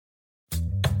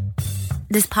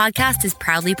This podcast is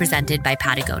proudly presented by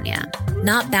Patagonia.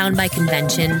 Not bound by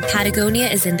convention, Patagonia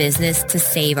is in business to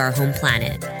save our home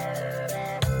planet.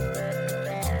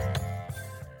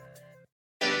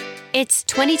 It's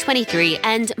 2023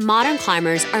 and modern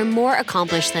climbers are more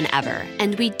accomplished than ever,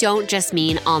 and we don't just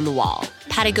mean on the wall.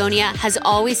 Patagonia has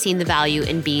always seen the value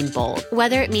in being bold,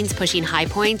 whether it means pushing high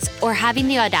points or having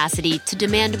the audacity to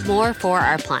demand more for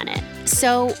our planet.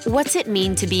 So, what's it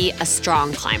mean to be a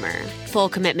strong climber? Full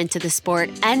commitment to the sport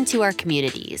and to our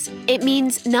communities. It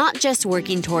means not just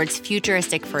working towards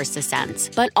futuristic first ascents,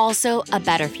 but also a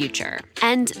better future.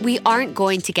 And we aren't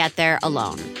going to get there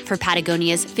alone. For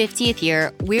Patagonia's 50th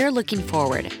year, we're looking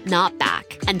forward, not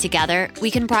back. And together,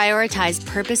 we can prioritize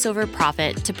purpose over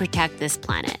profit to protect this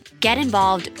planet. Get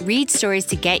involved, read stories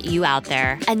to get you out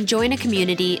there, and join a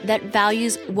community that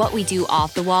values what we do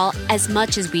off the wall as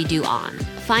much as we do on.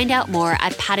 Find out more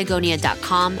at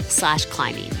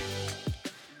patagonia.com/climbing.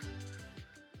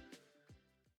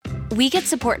 We get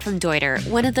support from Deuter,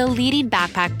 one of the leading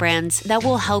backpack brands that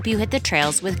will help you hit the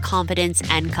trails with confidence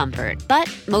and comfort.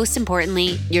 But most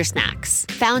importantly, your snacks.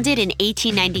 Founded in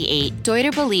 1898,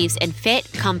 Deuter believes in fit,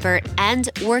 comfort, and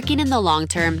working in the long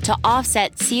term to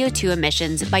offset CO2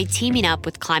 emissions by teaming up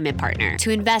with Climate Partner to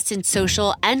invest in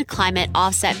social and climate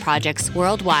offset projects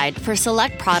worldwide for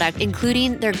select product,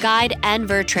 including their guide and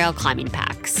Vertrail climbing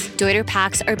packs. Deuter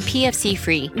packs are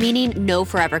PFC-free, meaning no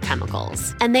forever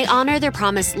chemicals. And they honor their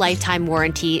promised lifetime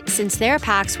warranty since their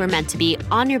packs were meant to be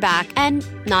on your back and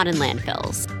not in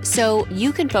landfills. So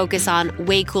you can focus on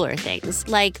way cooler things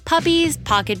like puppies,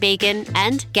 pocket bacon,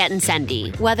 and getting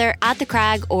sendy, whether at the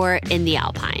crag or in the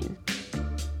alpine.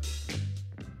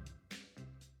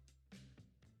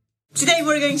 Today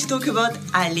we're going to talk about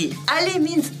allez. Allez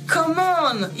means come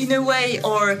on, in a way,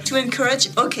 or to encourage.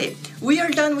 Okay, we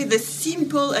are done with the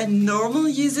simple and normal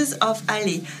uses of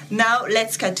allez. Now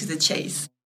let's cut to the chase.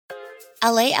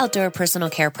 Allez Outdoor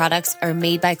personal care products are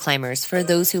made by climbers for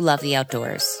those who love the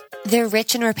outdoors. Their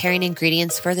rich and repairing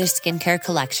ingredients for their skincare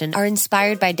collection are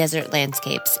inspired by desert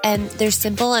landscapes, and their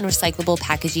simple and recyclable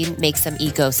packaging makes them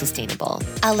eco-sustainable.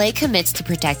 Allez commits to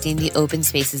protecting the open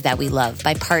spaces that we love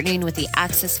by partnering with the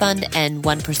Access Fund and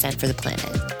 1% for the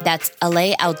Planet. That's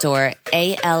Allez Outdoor,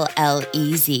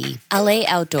 A-L-L-E-Z. Allez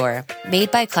Outdoor, made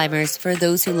by climbers for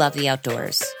those who love the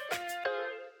outdoors.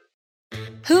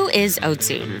 Who is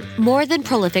Otsoon? More than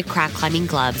prolific crack climbing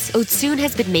gloves, Otsoon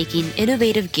has been making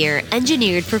innovative gear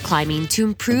engineered for climbing to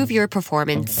improve your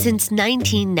performance since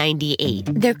 1998.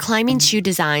 Their climbing shoe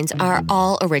designs are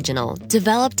all original,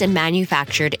 developed and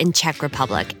manufactured in Czech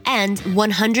Republic, and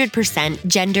 100%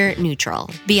 gender neutral.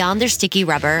 Beyond their sticky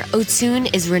rubber,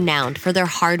 Otsoon is renowned for their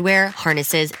hardware,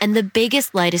 harnesses, and the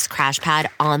biggest, lightest crash pad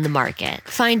on the market.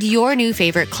 Find your new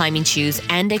favorite climbing shoes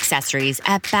and accessories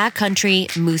at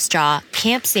Backcountry, Moose Jaw,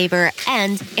 Camp Saver,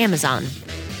 and Amazon.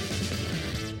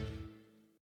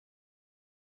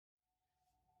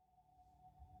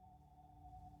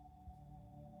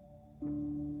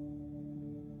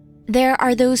 There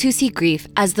are those who see grief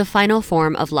as the final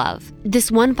form of love, this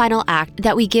one final act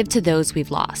that we give to those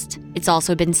we've lost. It's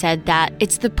also been said that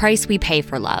it's the price we pay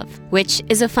for love, which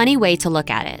is a funny way to look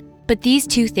at it. But these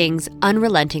two things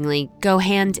unrelentingly go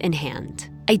hand in hand.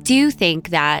 I do think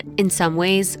that, in some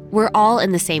ways, we're all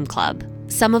in the same club.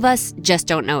 Some of us just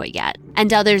don't know it yet,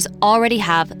 and others already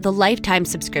have the lifetime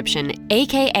subscription,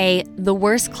 aka the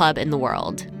worst club in the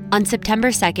world. On September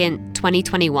 2nd,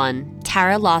 2021,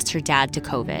 Tara lost her dad to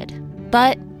COVID.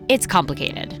 But it's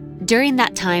complicated. During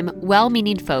that time,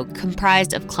 well-meaning folk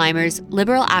comprised of climbers,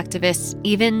 liberal activists,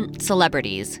 even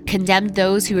celebrities, condemned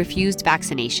those who refused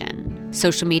vaccination.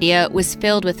 Social media was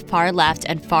filled with far-left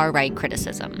and far-right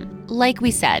criticism. Like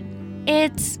we said,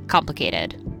 it's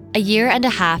complicated. A year and a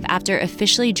half after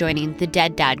officially joining the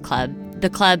Dead Dad Club, the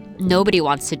club nobody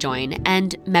wants to join,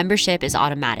 and membership is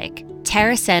automatic,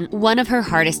 Tara sent one of her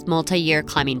hardest multi-year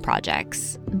climbing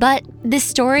projects. But this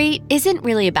story isn't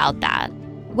really about that.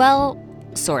 Well,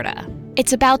 sorta.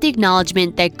 It's about the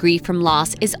acknowledgement that grief from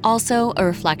loss is also a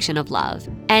reflection of love.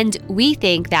 And we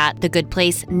think that The Good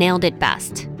Place nailed it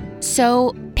best.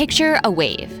 So picture a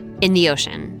wave in the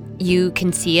ocean. You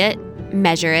can see it,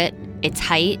 measure it, its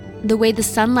height, the way the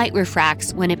sunlight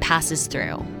refracts when it passes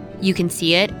through. You can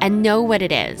see it and know what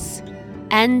it is.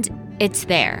 And it's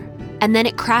there. And then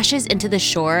it crashes into the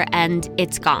shore and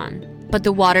it's gone. But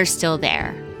the water's still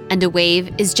there. And a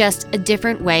wave is just a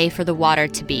different way for the water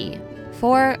to be.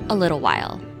 For a little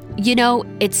while. You know,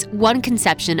 it's one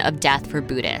conception of death for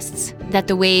Buddhists, that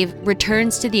the wave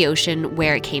returns to the ocean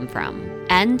where it came from,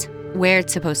 and where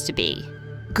it's supposed to be.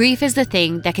 Grief is the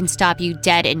thing that can stop you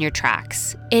dead in your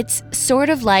tracks. It's sort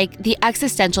of like the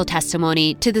existential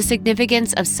testimony to the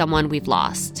significance of someone we've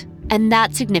lost. And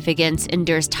that significance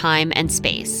endures time and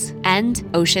space, and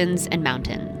oceans and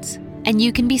mountains. And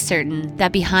you can be certain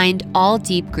that behind all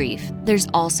deep grief, there's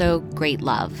also great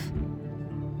love.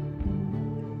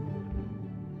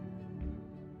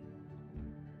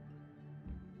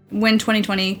 When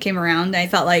 2020 came around, I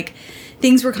felt like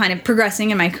things were kind of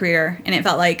progressing in my career, and it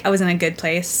felt like I was in a good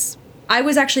place. I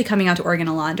was actually coming out to Oregon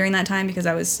a lot during that time because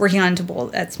I was working on To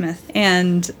Bolt at Smith,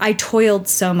 and I toiled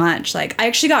so much. Like, I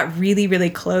actually got really, really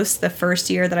close the first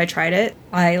year that I tried it.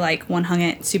 I one hung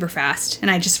it super fast,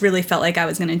 and I just really felt like I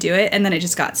was going to do it, and then it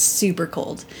just got super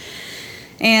cold.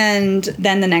 And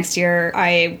then the next year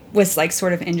I was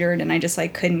sort of injured, and I just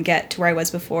couldn't get to where I was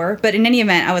before. But in any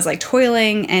event, I was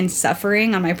toiling and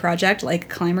suffering on my project like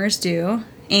climbers do.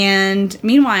 And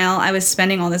meanwhile, I was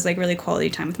spending all this really quality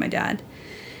time with my dad.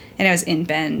 And I was in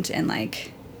Bend, and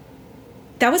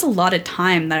that was a lot of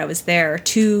time that I was there,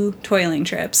 2 toiling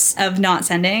trips of not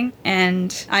sending.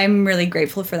 And I'm really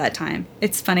grateful for that time.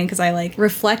 It's funny because I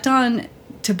reflect on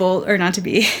To Bolt or Not to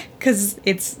Be, because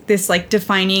it's this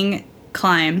defining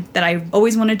climb that I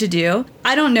always wanted to do.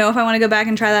 I don't know if I want to go back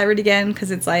and try that route again,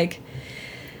 because it's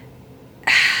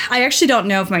I actually don't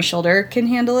know if my shoulder can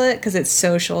handle it because it's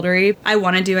so shouldery. I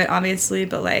want to do it, obviously,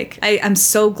 but I'm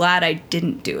so glad I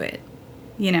didn't do it,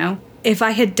 If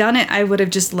I had done it, I would have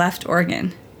just left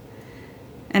Oregon.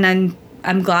 And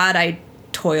I'm glad I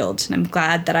toiled, and I'm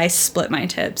glad that I split my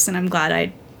tips, and I'm glad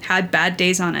I had bad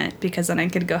days on it, because then I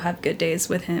could go have good days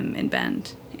with him in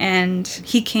Bend. And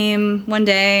he came one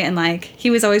day, and he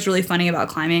was always really funny about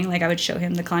climbing. I would show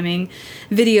him the climbing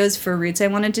videos for routes I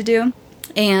wanted to do.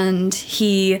 And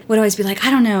he would always be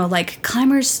I don't know,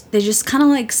 climbers, they just kind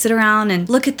of sit around and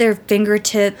look at their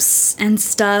fingertips and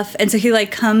stuff. And so he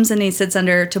comes and he sits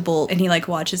under To Bolt, and he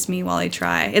watches me while I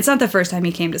try. It's not the first time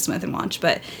he came to Smith and watched,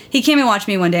 but he came and watched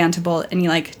me one day on To Bolt, and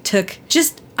he took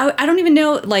just, I don't even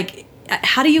know,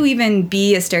 how do you even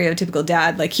be a stereotypical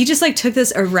dad? He just took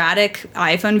this erratic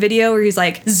iPhone video where he's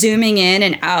zooming in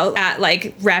and out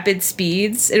at rapid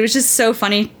speeds. It was just so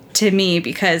funny to me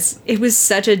because it was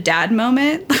such a dad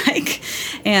moment.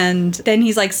 And then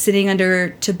he's sitting under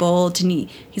To Bolt, and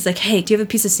he's hey, do you have a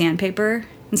piece of sandpaper?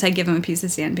 And so I give him a piece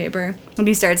of sandpaper, and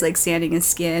he starts sanding his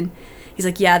skin. He's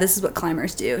yeah, this is what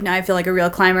climbers do. Now I feel like a real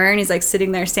climber. And he's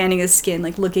sitting there sanding his skin,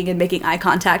 looking and making eye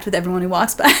contact with everyone who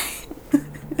walks by.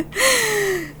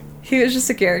 He was just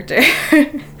a character.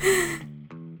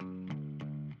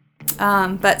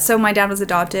 But so my dad was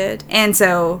adopted, and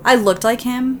so I looked like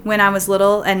him when I was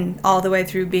little and all the way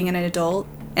through being an adult.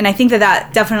 And I think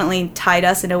that definitely tied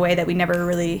us in a way that we never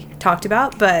really talked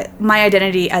about. But my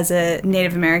identity as a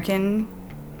Native American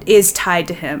is tied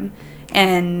to him,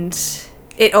 and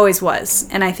it always was.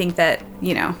 And I think that,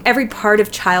 every part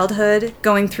of childhood,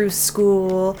 going through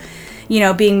school,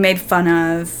 being made fun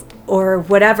of, or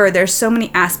whatever, there's so many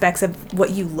aspects of what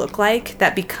you look like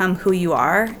that become who you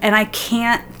are. And I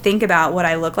can't think about what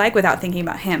I look like without thinking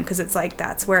about him, because it's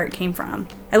that's where it came from.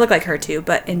 I look like her too,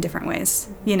 but in different ways,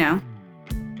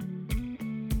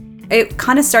 It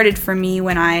kind of started for me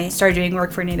when I started doing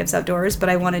work for Natives Outdoors, but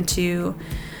I wanted to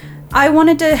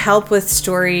help with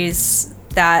stories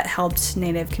that helped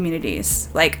Native communities.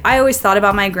 I always thought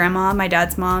about my grandma, my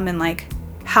dad's mom, and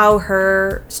how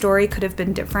her story could have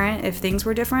been different if things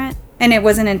were different. And it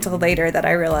wasn't until later that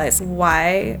I realized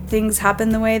why things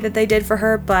happened the way that they did for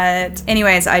her. But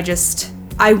anyways,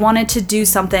 I wanted to do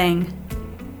something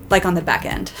on the back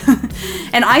end.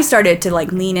 And I started to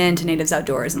lean into Natives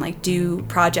Outdoors and do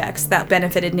projects that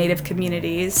benefited Native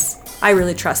communities. I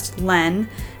really trust Len,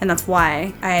 and that's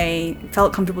why I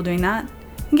felt comfortable doing that.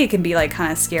 I think it can be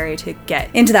kind of scary to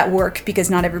get into that work because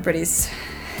not everybody's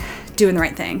doing the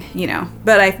right thing,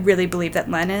 but I really believe that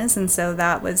Len is, and so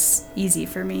that was easy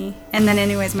for me. And then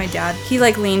anyways, my dad, he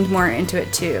leaned more into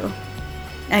it too.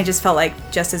 And I just felt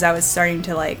just as I was starting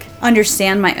to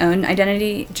understand my own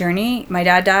identity journey, my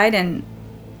dad died, and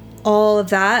all of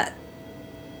that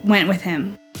went with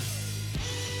him.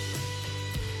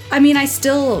 I mean, I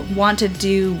still want to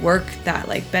do work that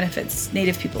benefits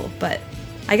Native people, but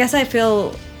I guess I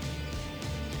feel,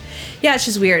 yeah, it's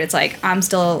just weird. It's I'm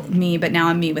still me, but now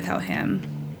I'm me without him.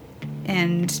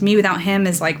 And me without him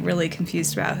is really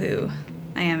confused about who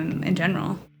I am in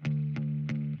general.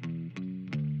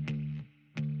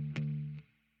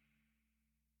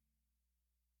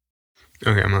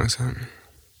 Okay, Melissa.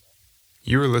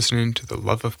 You were listening to the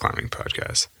Love of Climbing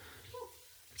podcast.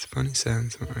 It's a funny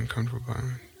sense of uncomfortable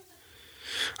climbing.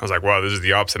 I was wow, this is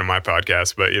the opposite of my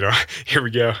podcast, but here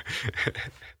we go.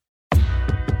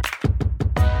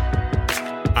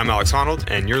 I'm Alex Honnold,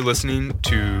 and you're listening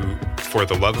to For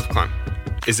the Love of Climbing.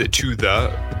 Is it do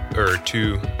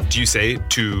you say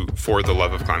to For the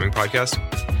Love of Climbing podcast?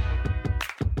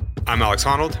 I'm Alex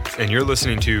Honnold, and you're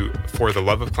listening to For the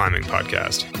Love of Climbing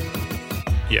podcast.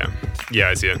 Yeah,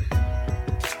 I see it.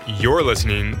 You're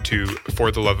listening to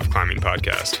For the Love of Climbing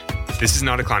podcast. This is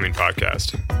not a climbing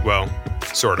podcast. Well,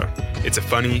 sorta. It's a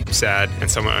funny, sad,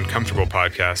 and somewhat uncomfortable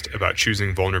podcast about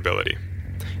choosing vulnerability.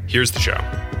 Here's the show.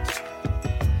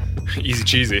 Easy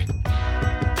cheesy.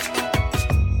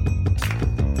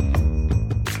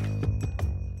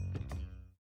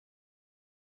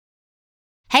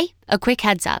 Hey, a quick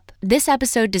heads up. This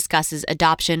episode discusses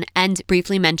adoption and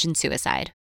briefly mentions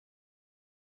suicide.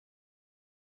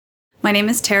 My name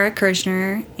is Tara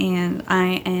Kirchner, and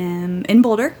I am in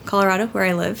Boulder, Colorado, where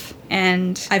I live.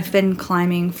 And I've been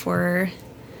climbing for,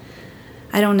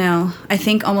 I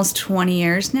think almost 20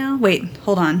 years now. Wait,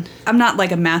 hold on. I'm not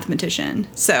like a mathematician,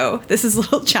 so this is a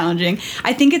little challenging.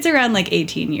 I think it's around like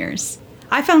 18 years.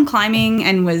 I found climbing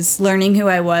and was learning who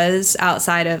I was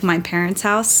outside of my parents'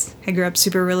 house. I grew up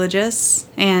super religious,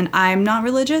 and I'm not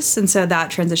religious, and so that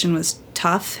transition was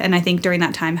tough. And I think during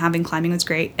that time, having climbing was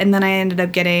great. And then I ended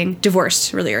up getting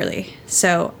divorced really early.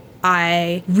 So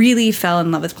I really fell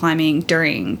in love with climbing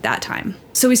during that time.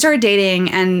 So we started dating,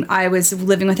 and I was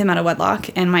living with him out of wedlock,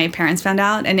 and my parents found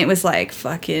out, and it was like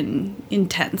fucking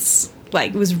intense.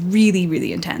 Like, it was really,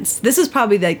 really intense. This was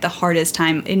probably like the hardest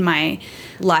time in my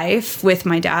life with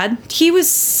my dad. He was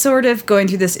sort of going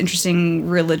through this interesting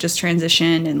religious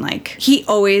transition, and like, he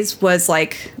always was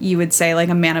like, you would say, like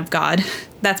a man of God.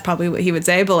 That's probably what he would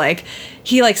say, but like,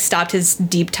 he like stopped his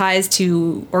deep ties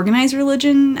to organized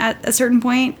religion at a certain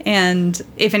point. And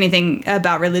if anything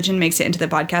about religion makes it into the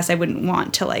podcast, I wouldn't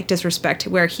want to like disrespect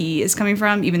where he is coming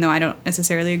from, even though I don't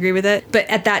necessarily agree with it. But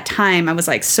at that time, I was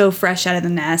like so fresh out of the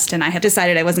nest, and I had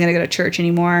decided I wasn't gonna go to church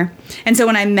anymore. And so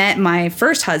when I met my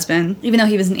first husband, even though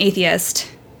he was an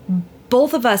atheist,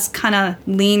 both of us kind of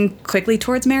leaned quickly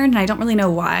towards marriage, and I don't really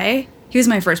know why. He was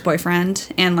my first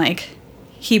boyfriend, and like,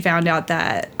 he found out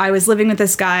that I was living with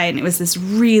this guy, and it was this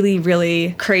really,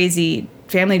 really crazy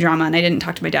family drama, and I didn't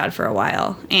talk to my dad for a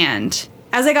while. And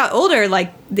as I got older,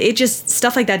 like, it just,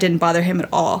 stuff like that didn't bother him at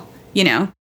all, you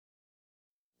know?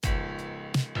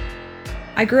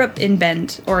 I grew up in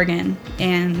Bend, Oregon,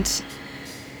 and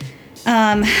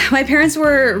my parents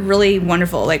were really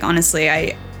wonderful. Like,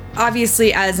 honestly,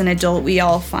 obviously, as an adult, we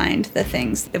all find the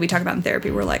things that we talk about in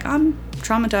therapy. We're like, I'm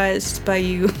traumatized by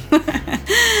you.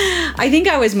 I think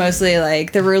I was mostly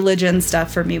like, the religion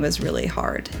stuff for me was really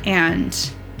hard. And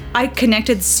I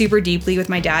connected super deeply with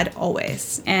my dad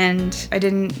always. And I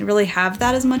didn't really have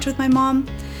that as much with my mom.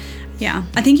 Yeah,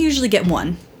 I think you usually get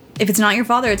one. If it's not your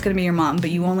father, it's going to be your mom.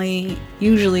 But you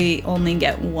usually only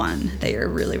get one that you're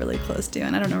really, really close to.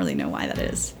 And I don't really know why that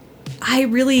is. I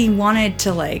really wanted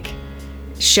to like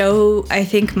show, I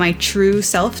think, my true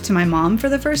self to my mom for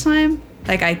the first time.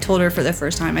 Like, I told her for the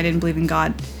first time I didn't believe in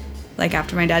God, like,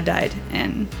 after my dad died.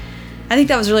 And I think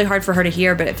that was really hard for her to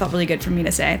hear, but it felt really good for me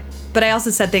to say. But I also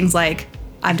said things like,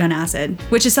 I've done acid,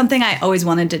 which is something I always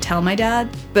wanted to tell my dad,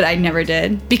 but I never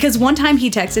did. Because one time he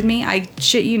texted me, I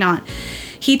shit you not,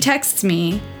 he texts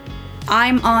me,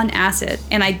 I'm on acid,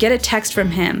 and I get a text from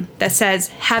him that says,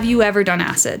 have you ever done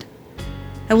acid?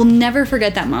 I will never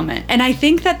forget that moment. And I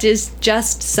think that is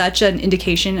just such an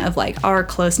indication of like our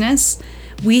closeness.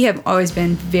 We have always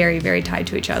been very, very tied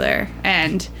to each other,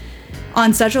 and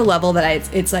on such a level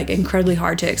that it's like incredibly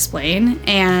hard to explain.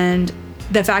 And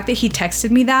the fact that he texted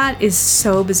me that is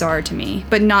so bizarre to me,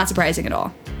 but not surprising at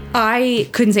all. I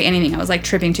couldn't say anything. I was like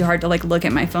tripping too hard to like look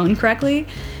at my phone correctly,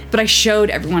 but I showed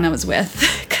everyone I was with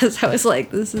because I was like,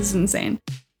 this is insane.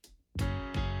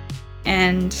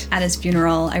 And at his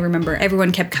funeral, I remember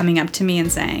everyone kept coming up to me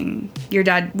and saying, your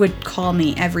dad would call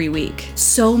me every week.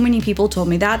 So many people told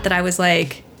me that I was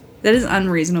like, that is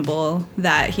unreasonable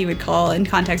that he would call and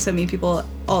contact so many people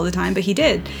all the time, but he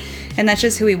did. And that's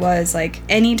just who he was. Like,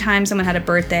 anytime someone had a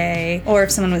birthday, or if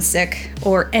someone was sick,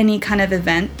 or any kind of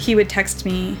event, he would text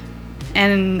me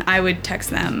and I would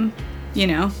text them, you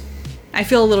know? I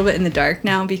feel a little bit in the dark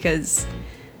now because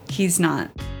he's not.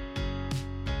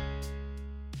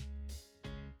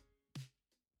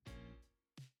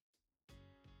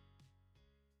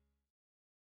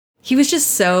 He was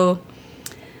just so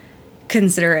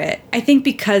considerate. I think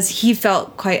because he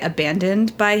felt quite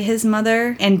abandoned by his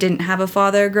mother and didn't have a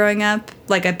father growing up,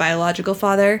 like a biological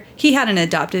father. He had an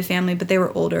adoptive family, but they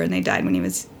were older and they died when he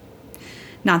was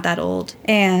not that old.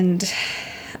 And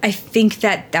I think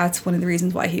that that's one of the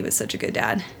reasons why he was such a good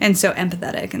dad and so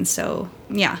empathetic. And so,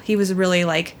 yeah, he was a really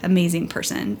like amazing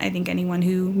person. I think anyone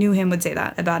who knew him would say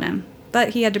that about him. but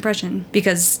he had depression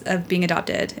because of being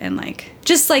adopted and like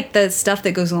just like the stuff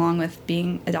that goes along with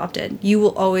being adopted. You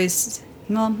will always,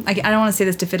 well, I don't want to say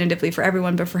this definitively for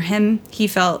everyone, but for him, he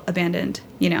felt abandoned,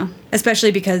 you know,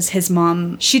 especially because his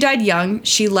mom, she died young.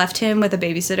 She left him with a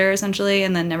babysitter essentially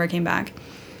and then never came back.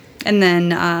 And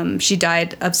then she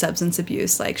died of substance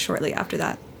abuse like shortly after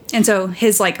that. And so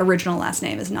his like original last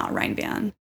name is not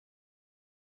Reinband.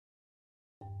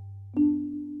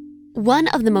 One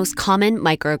of the most common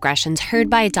microaggressions heard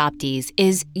by adoptees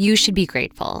is "you should be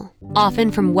grateful,"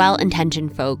 often from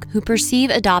well-intentioned folk who perceive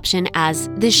adoption as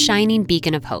this shining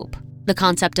beacon of hope. The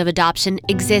concept of adoption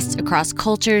exists across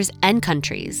cultures and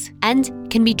countries and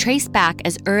can be traced back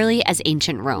as early as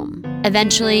ancient Rome.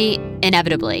 Eventually,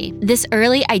 inevitably, this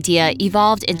early idea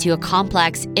evolved into a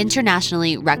complex,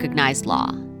 internationally recognized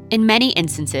law. In many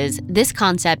instances, this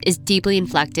concept is deeply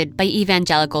inflected by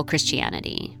evangelical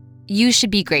Christianity. You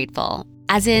should be grateful,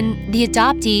 as in, the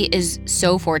adoptee is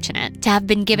so fortunate to have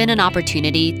been given an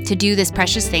opportunity to do this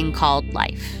precious thing called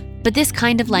life. But this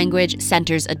kind of language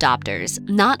centers adopters,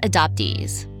 not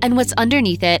adoptees. And what's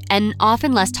underneath it, and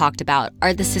often less talked about,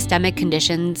 are the systemic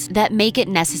conditions that make it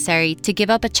necessary to give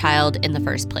up a child in the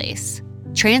first place.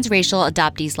 Transracial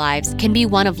adoptees' lives can be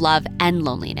one of love and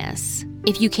loneliness.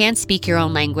 If you can't speak your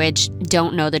own language,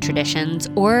 don't know the traditions,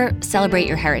 or celebrate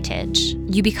your heritage,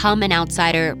 you become an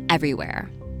outsider everywhere.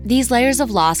 These layers of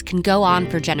loss can go on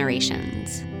for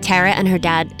generations. Tara and her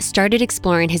dad started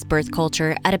exploring his birth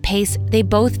culture at a pace they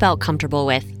both felt comfortable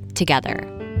with together.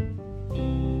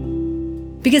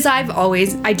 Because I've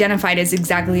always identified as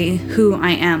exactly who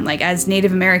I am, like as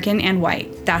Native American and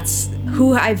white. That's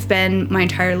who I've been my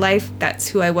entire life. That's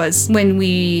who I was when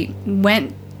we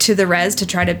went to the res to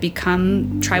try to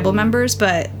become tribal members,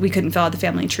 but we couldn't fill out the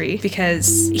family tree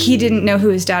because he didn't know who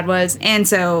his dad was, and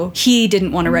so he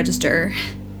didn't want to register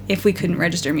if we couldn't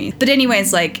register me. But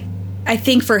anyways, like, I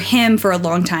think for him, for a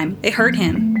long time, it hurt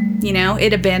him, you know?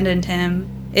 It abandoned him,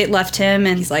 it left him,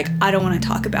 and he's like, I don't want to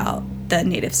talk about the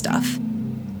Native stuff.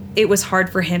 It was hard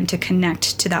for him to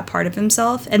connect to that part of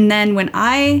himself. And then when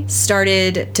I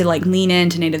started to like lean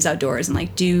into Natives Outdoors and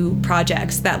like do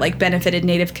projects that like benefited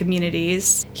Native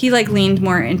communities, he like leaned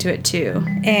more into it too.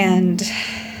 And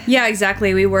yeah,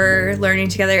 exactly. We were learning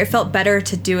together. It felt better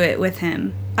to do it with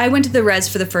him. I went to the res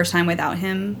for the first time without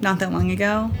him not that long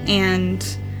ago.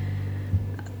 And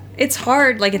it's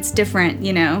hard, like it's different,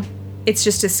 you know? It's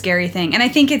just a scary thing. And I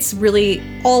think it's really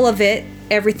all of it.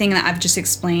 Everything that I've just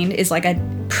explained is like a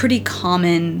pretty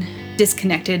common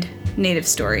disconnected Native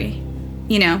story.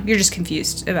 You know, you're just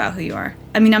confused about who you are.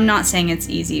 I mean, I'm not saying it's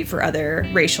easy for other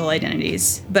racial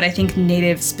identities, but I think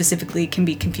Native specifically can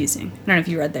be confusing. I don't know if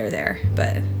you read there,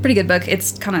 but pretty good book.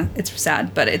 It's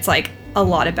sad, but it's like a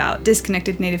lot about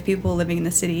disconnected Native people living in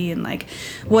the city and like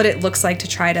what it looks like to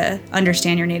try to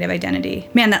understand your Native identity.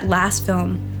 Man, that last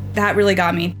film, that really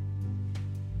got me.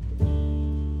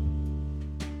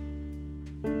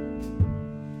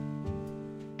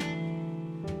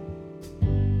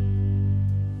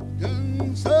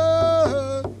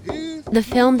 The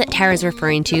film that Tara's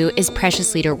referring to is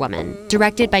Precious Leader Woman,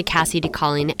 directed by Cassie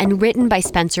DeColling and written by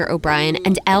Spencer O'Brien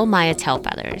and L. Maya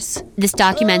Tailfeathers. This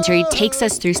documentary takes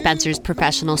us through Spencer's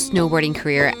professional snowboarding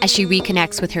career as she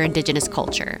reconnects with her Indigenous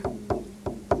culture.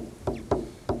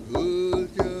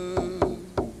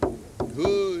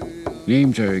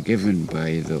 Names are given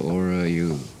by the aura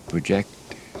you project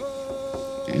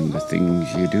and the things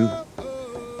you do.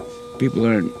 People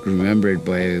aren't remembered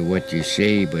by what you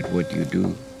say, but what you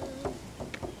do.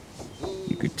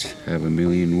 You could have a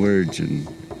million words and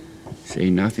say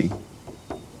nothing,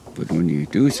 but when you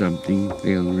do something,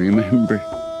 they'll remember.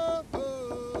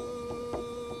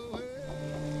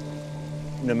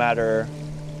 No matter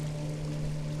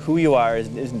who you are as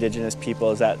Indigenous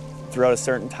people, is that throughout a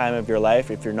certain time of your life,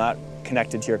 if you're not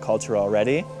connected to your culture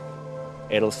already,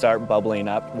 it'll start bubbling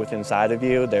up within inside of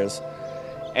you. There's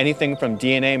anything from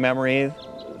DNA memory,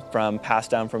 from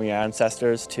passed down from your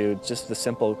ancestors, to just the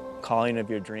simple calling of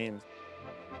your dreams.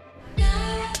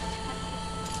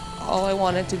 All I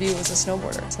wanted to be was a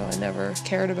snowboarder, so I never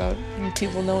cared about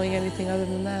people knowing anything other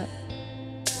than that.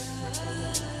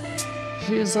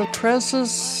 She's a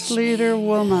Precious Leader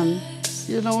Woman.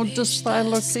 You know, just by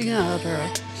looking at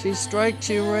her, she strikes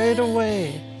you right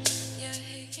away.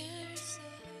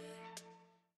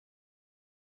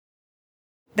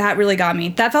 That really got me.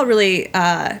 That felt really,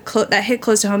 that hit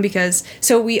close to home because,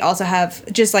 so we also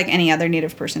have, just like any other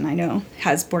Native person I know,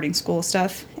 has boarding school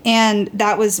stuff. And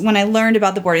that was, when I learned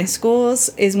about the boarding schools,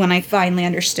 is when I finally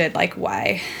understood, like,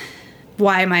 why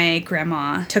my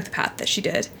grandma took the path that she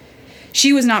did.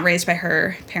 She was not raised by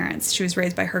her parents. She was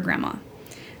raised by her grandma.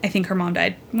 I think her mom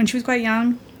died when she was quite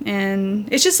young. And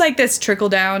it's just like this trickle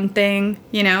down thing,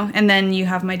 you know? And then you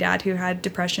have my dad who had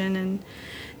depression, and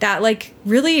that like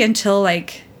really until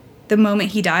like the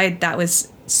moment he died, that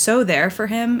was so there for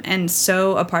him and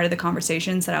so a part of the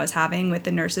conversations that I was having with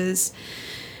the nurses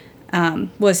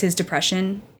was his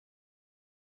depression.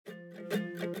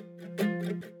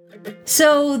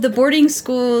 So the boarding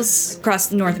schools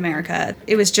across North America,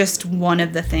 it was just one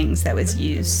of the things that was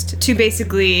used to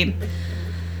basically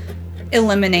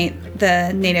eliminate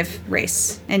the Native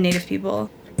race and Native people.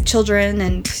 Children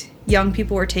and young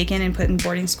people were taken and put in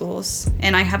boarding schools.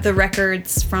 And I have the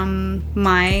records from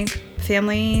my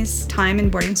family's time in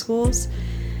boarding schools.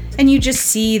 And you just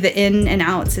see the in and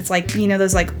outs. It's like, you know,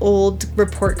 those like old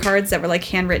report cards that were like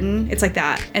handwritten. It's like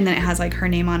that. And then it has like her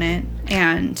name on it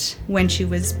and when she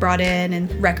was brought in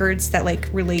and records that like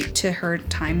relate to her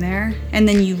time there. And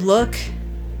then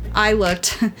I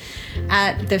looked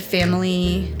at the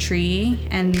family tree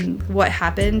and what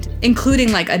happened,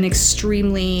 including like an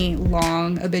extremely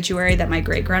long obituary that my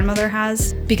great-grandmother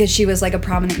has because she was like a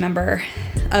prominent member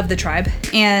of the tribe.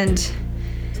 And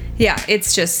yeah,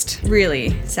 it's just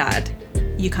really sad.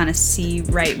 You kind of see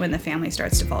right when the family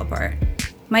starts to fall apart.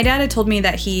 My dad had told me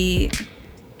that he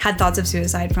had thoughts of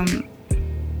suicide from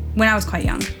when I was quite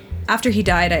young. After he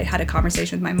died, I had a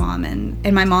conversation with my mom,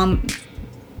 and my mom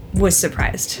was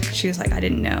surprised. She was like, I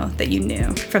didn't know that you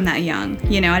knew from that young.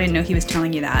 You know, I didn't know he was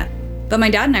telling you that. But my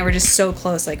dad and I were just so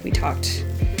close, like we talked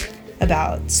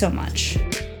about so much.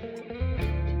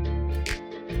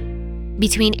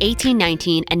 Between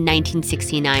 1819 and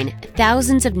 1969,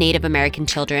 thousands of Native American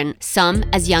children, some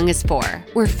as young as 4,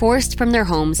 were forced from their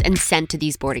homes and sent to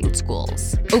these boarding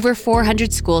schools. Over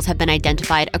 400 schools have been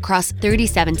identified across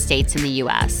 37 states in the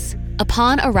U.S.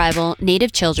 Upon arrival,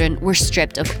 Native children were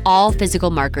stripped of all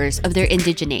physical markers of their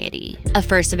indigeneity. A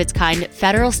first-of-its-kind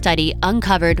federal study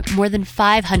uncovered more than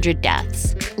 500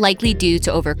 deaths, likely due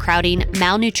to overcrowding,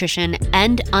 malnutrition,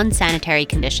 and unsanitary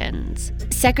conditions.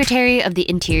 Secretary of the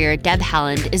Interior Deb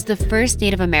Haaland is the first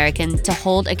Native American to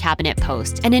hold a cabinet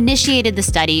post and initiated the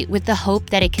study with the hope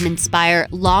that it can inspire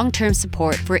long-term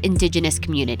support for Indigenous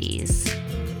communities.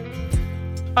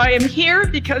 I am here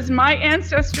because my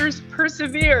ancestors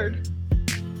persevered.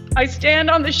 I stand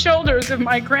on the shoulders of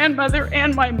my grandmother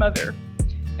and my mother,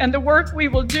 and the work we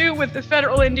will do with the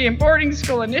Federal Indian Boarding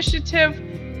School Initiative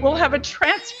will have a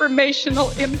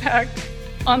transformational impact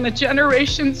on the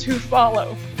generations who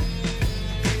follow.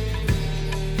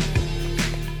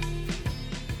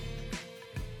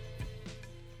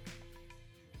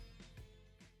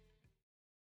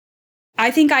 I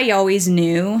think I always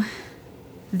knew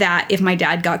that if my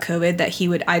dad got COVID, that he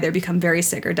would either become very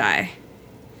sick or die.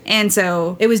 And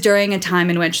so it was during a time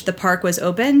in which the park was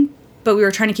open, but we were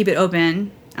trying to keep it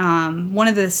open. One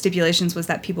of the stipulations was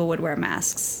that people would wear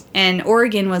masks. And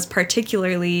Oregon was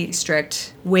particularly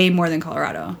strict, way more than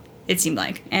Colorado, it seemed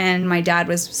like. And my dad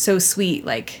was so sweet,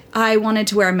 like, I wanted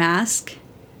to wear a mask,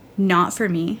 not for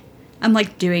me. I'm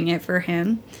like doing it for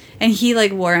him. And he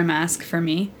like wore a mask for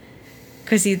me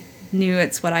because he knew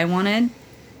it's what I wanted.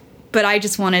 But I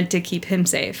just wanted to keep him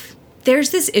safe.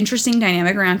 There's this interesting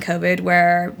dynamic around COVID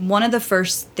where one of the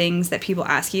first things that people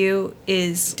ask you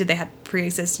is, did they have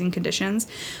pre-existing conditions?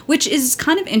 Which is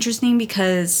kind of interesting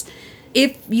because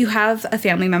if you have a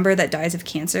family member that dies of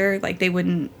cancer, like they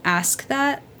wouldn't ask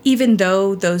that, even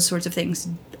though those sorts of things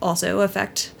also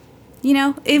affect, you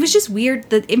know, it was just weird.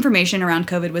 The information around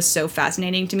COVID was so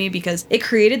fascinating to me because it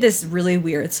created this really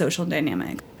weird social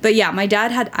dynamic. But yeah, my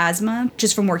dad had asthma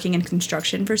just from working in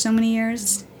construction for so many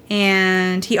years.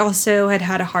 And he also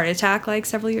had a heart attack like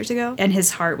several years ago, and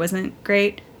his heart wasn't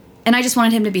great. And I just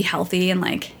wanted him to be healthy, and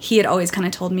like he had always kind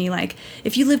of told me like,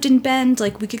 if you lived in Bend,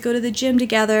 like we could go to the gym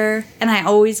together. And I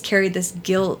always carried this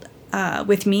guilt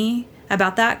with me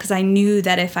about that because I knew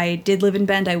that if I did live in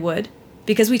Bend, I would,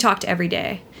 because we talked every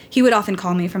day. He would often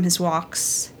call me from his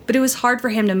walks, but it was hard for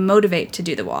him to motivate to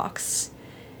do the walks.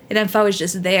 And if I was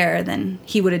just there, then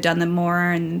he would have done them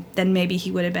more, and then maybe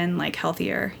he would have been like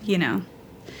healthier, you know.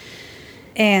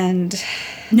 And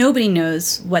nobody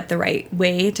knows what the right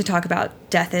way to talk about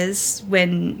death is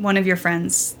when one of your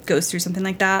friends goes through something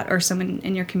like that, or someone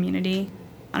in your community.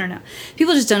 I don't know.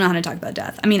 People just don't know how to talk about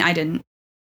death. I mean, I didn't.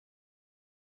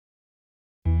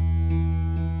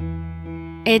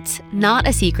 It's not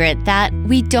a secret that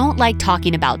we don't like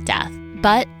talking about death,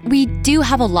 but we do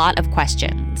have a lot of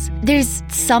questions. There's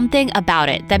something about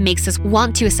it that makes us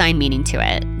want to assign meaning to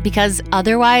it, because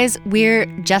otherwise we're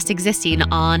just existing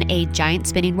on a giant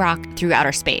spinning rock through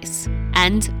outer space.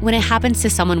 And when it happens to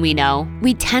someone we know,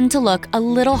 we tend to look a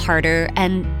little harder,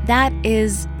 and that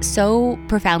is so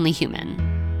profoundly human.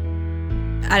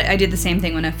 I did the same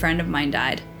thing when a friend of mine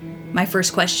died. My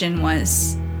first question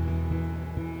was,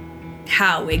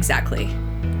 how exactly?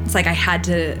 It's like I had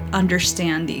to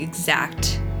understand the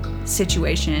exact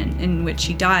situation in which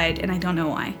he died, and I don't know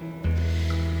why.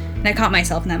 And I caught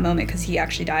myself in that moment because he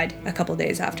actually died a couple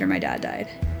days after my dad died.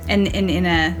 And in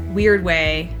a weird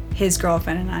way, his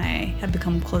girlfriend and I have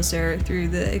become closer through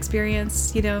the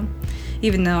experience, you know,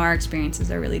 even though our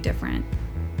experiences are really different.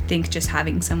 I think just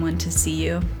having someone to see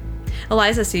you.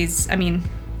 Eliza sees, I mean,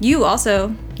 you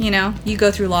also, you know, you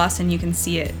go through loss and you can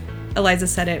see it. Eliza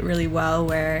said it really well,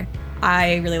 where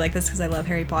I really like this because I love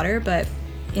Harry Potter, but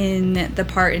in the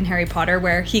part in Harry Potter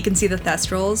where he can see the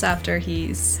Thestrals after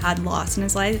he's had loss in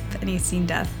his life and he's seen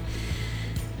death,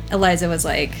 Eliza was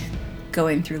like,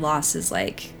 going through loss is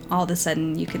like, all of a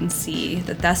sudden you can see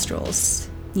the Thestrals,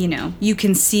 you know, you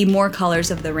can see more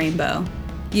colors of the rainbow.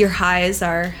 Your highs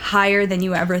are higher than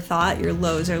you ever thought, your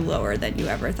lows are lower than you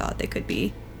ever thought they could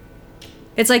be.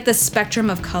 It's like the spectrum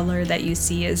of color that you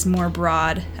see is more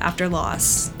broad after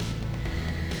loss.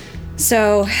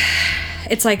 So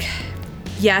it's like,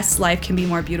 yes, life can be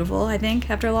more beautiful, I think,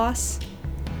 after loss,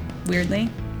 weirdly,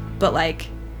 but like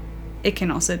it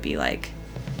can also be like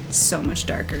so much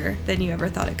darker than you ever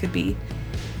thought it could be.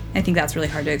 I think that's really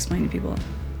hard to explain to people.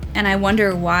 And I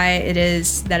wonder why it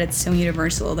is that it's so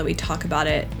universal that we talk about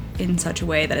it in such a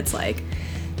way that it's like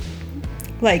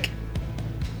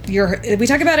we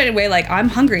talk about it in a way like, I'm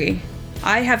hungry,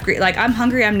 I have grief, like I'm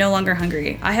hungry, I'm no longer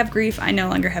hungry, I have grief, I no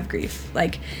longer have grief.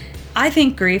 Like, I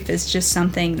think grief is just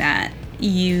something that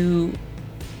you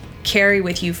carry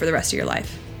with you for the rest of your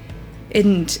life.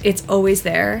 And it's always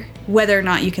there, whether or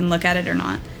not you can look at it or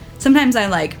not. Sometimes I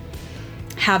like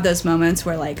have those moments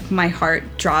where like my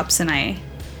heart drops and I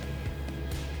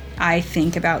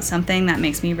think about something that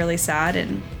makes me really sad,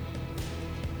 and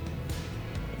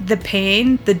the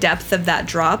pain, the depth of that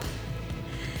drop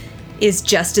is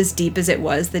just as deep as it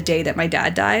was the day that my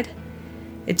dad died.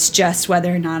 It's just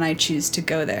whether or not I choose to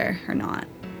go there or not.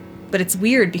 But it's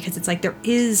weird because it's like there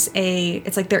is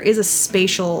a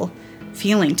spatial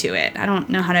feeling to it. I don't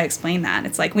know how to explain that.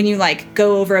 It's like when you like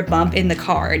go over a bump in the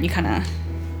car and you kind of,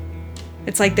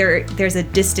 it's like there's a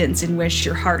distance in which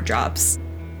your heart drops.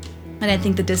 And I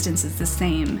think the distance is the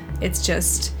same. It's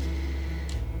just,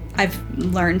 I've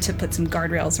learned to put some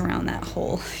guardrails around that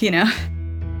hole, you know?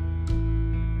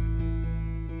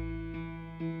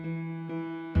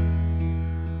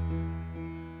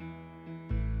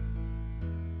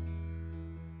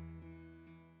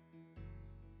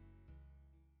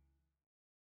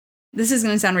 This is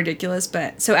going to sound ridiculous,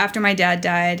 but so after my dad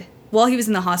died, while he was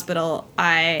in the hospital,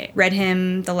 I read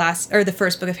him the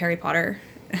first book of Harry Potter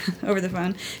over the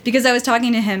phone because I was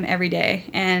talking to him every day,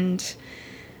 and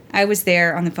I was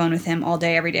there on the phone with him all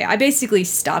day, every day. I basically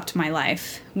stopped my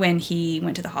life when he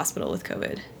went to the hospital with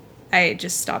COVID. I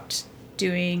just stopped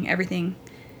doing everything.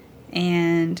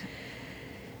 And,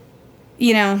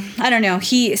 you know, I don't know.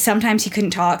 Sometimes he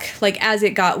couldn't talk. Like, as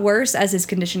it got worse, as his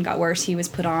condition got worse, he was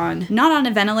put on, not on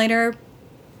a ventilator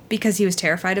because he was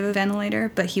terrified of a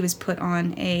ventilator, but he was put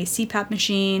on a CPAP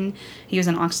machine. He was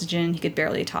on oxygen. He could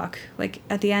barely talk, like,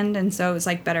 at the end. And so it was,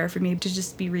 like, better for me to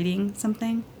just be reading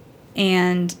something.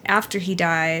 And after he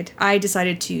died, I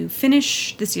decided to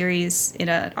finish the series in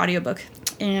an audiobook.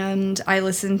 And I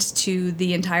listened to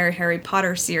the entire Harry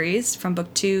Potter series from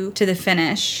book 2 to the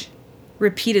finish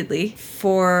repeatedly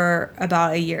for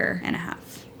about 1.5 years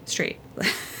straight.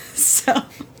 So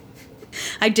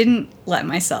I didn't let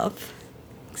myself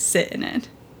sit in it,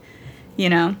 you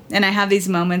know? And I have these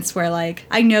moments where, like,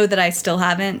 I know that I still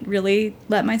haven't really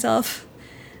let myself.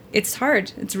 It's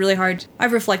hard. It's really hard.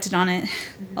 I've reflected on it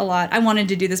a lot. I wanted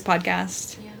to do this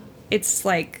podcast. Yeah. It's,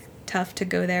 like, tough to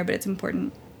go there, but it's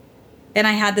important. And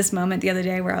I had this moment the other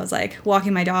day where I was, like,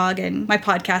 walking my dog and my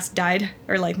podcast died,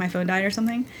 or, like, my phone died or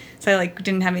something. So I, like,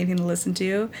 didn't have anything to listen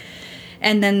to.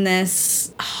 And then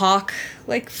this hawk,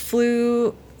 like,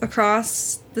 flew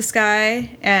across the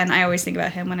sky. And I always think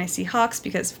about him when I see hawks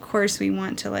because, of course, we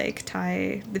want to, like,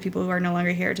 tie the people who are no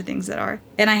longer here to things that are.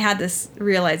 And I had this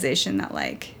realization that,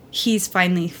 like, he's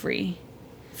finally free.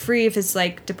 Free of his,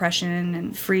 like, depression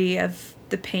and free of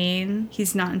the pain.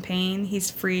 He's not in pain.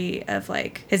 He's free of,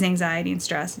 like, his anxiety and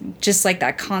stress. And just, like,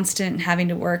 that constant having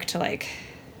to work to, like,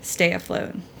 stay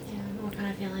afloat. Yeah, what kind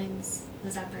of feelings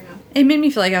does that bring up? It made me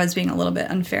feel like I was being a little bit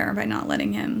unfair by not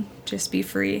letting him just be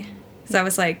free. Because I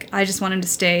was like, I just want him to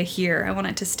stay here. I want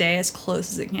it to stay as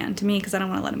close as it can to me because I don't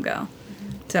want to let him go.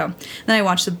 So then I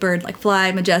watched the bird, like,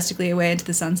 fly majestically away into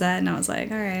the sunset, and I was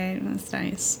like, all right, that's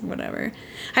nice, whatever.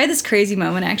 I had this crazy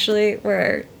moment, actually,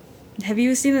 where Have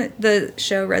you seen the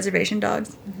show Reservation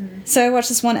Dogs? So I watched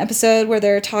this one episode where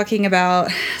they're talking about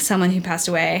someone who passed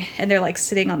away, and they're like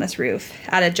sitting on this roof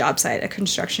at a job site, a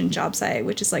construction job site,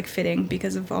 which is like fitting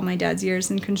because of all my dad's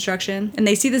years in construction. And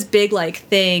they see this big like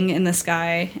thing in the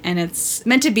sky, and it's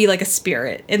meant to be like a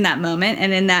spirit in that moment.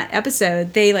 And in that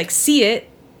episode, they like see it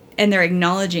and they're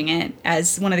acknowledging it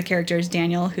as one of the characters,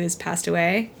 Daniel, who's passed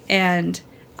away. And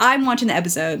I'm watching the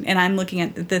episode and I'm looking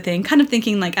at the thing, kind of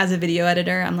thinking like as a video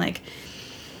editor, I'm like,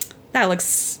 that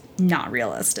looks not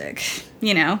realistic,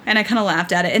 you know? And I kind of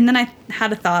laughed at it. And then I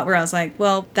had a thought where I was like,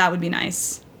 well, that would be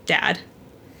nice, Dad.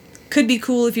 Could be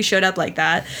cool if you showed up like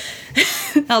that.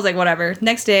 I was like, whatever.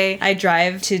 Next day, I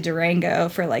drive to Durango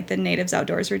for like the Natives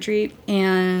Outdoors retreat.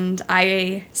 And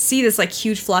I see this like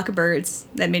huge flock of birds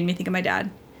that made me think of my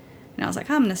dad. And I was like,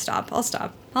 I'm going to stop. I'll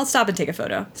stop and take a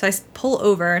photo. So I pull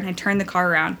over and I turn the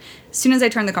car around. As soon as I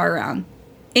turn the car around,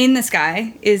 in the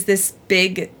sky is this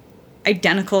big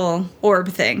identical orb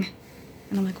thing.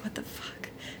 And I'm like, what the fuck?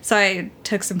 So I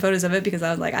took some photos of it because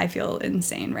I was like, I feel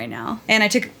insane right now. And I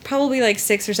took probably like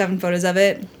 6 or 7 photos of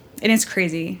it. And it's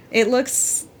crazy. It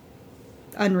looks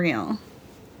unreal.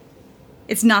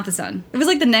 It's not the sun. It was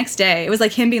like the next day. It was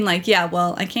like him being like, yeah,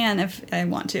 well, I can if I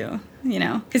want to, you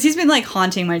know? Because he's been like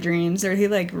haunting my dreams, or he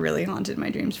like really haunted my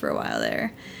dreams for a while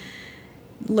there.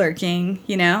 Lurking,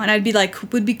 you know? And I'd be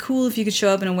like, would be cool if you could show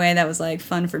up in a way that was like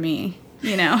fun for me,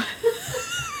 you know?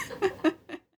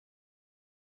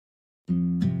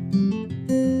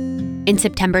 In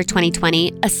September 2020,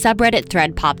 a subreddit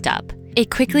thread popped up. It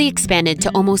quickly expanded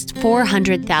to almost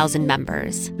 400,000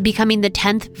 members, becoming the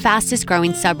 10th fastest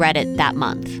growing subreddit that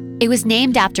month. It was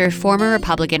named after former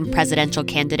Republican presidential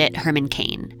candidate Herman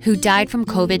Cain, who died from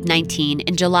COVID-19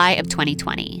 in July of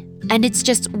 2020. And it's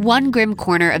just one grim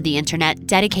corner of the internet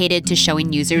dedicated to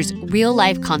showing users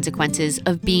real-life consequences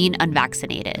of being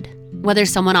unvaccinated. Whether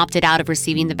someone opted out of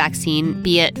receiving the vaccine,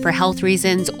 be it for health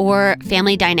reasons or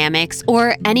family dynamics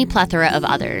or any plethora of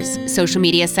others, social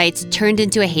media sites turned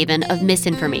into a haven of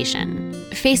misinformation.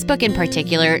 Facebook in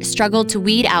particular struggled to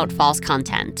weed out false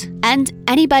content, and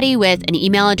anybody with an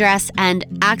email address and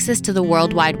access to the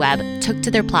World Wide Web took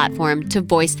to their platform to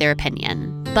voice their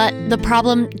opinion. But the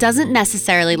problem doesn't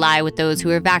necessarily lie with those who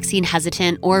are vaccine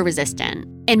hesitant or resistant.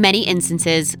 In many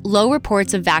instances, low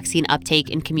reports of vaccine uptake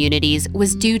in communities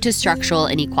was due to structural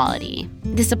inequality.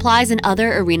 This applies in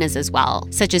other arenas as well,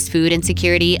 such as food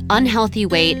insecurity, unhealthy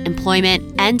weight,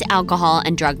 employment, and alcohol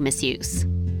and drug misuse.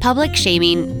 Public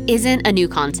shaming isn't a new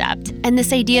concept, and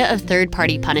this idea of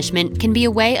third-party punishment can be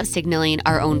a way of signaling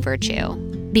our own virtue.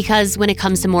 Because when it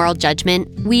comes to moral judgment,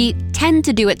 we tend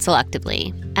to do it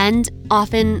selectively, and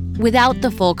often without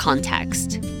the full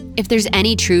context. If there's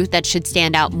any truth that should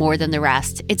stand out more than the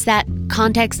rest, it's that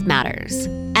context matters.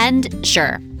 And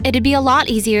sure, it'd be a lot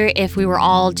easier if we were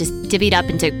all just divvied up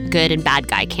into good and bad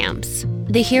guy camps,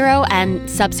 the hero and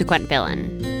subsequent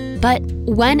villain. But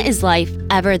when is life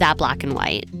ever that black and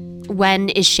white? When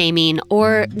is shaming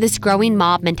or this growing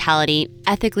mob mentality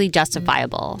ethically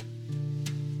justifiable?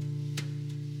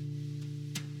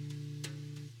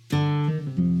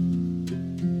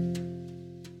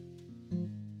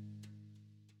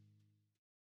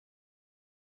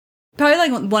 Probably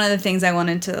like one of the things I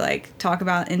wanted to like talk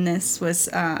about in this was,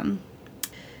 well,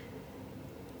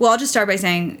 I'll start by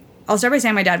saying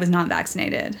my dad was not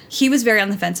vaccinated. He was very on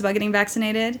the fence about getting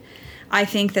vaccinated. I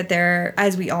think that there,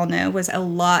 as we all know, was a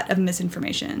lot of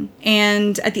misinformation.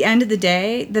 And at the end of the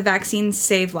day, the vaccines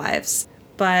save lives.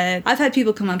 But I've had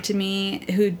people come up to me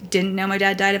who didn't know my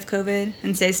dad died of COVID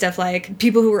and say stuff like,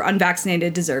 people who were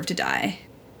unvaccinated deserve to die.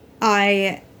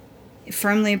 I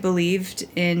firmly believe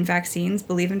in vaccines,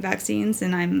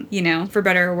 and I'm, you know, for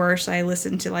better or worse, I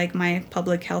listen to like my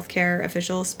public healthcare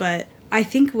officials, but I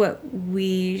think what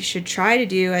we should try to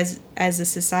do as a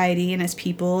society and as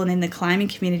people and in the climbing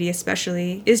community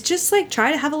especially is just like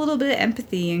try to have a little bit of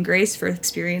empathy and grace for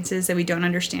experiences that we don't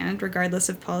understand regardless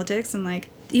of politics. And like,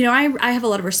 you know, I have a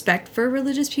lot of respect for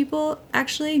religious people,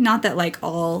 actually. Not that like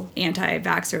all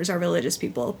anti-vaxxers are religious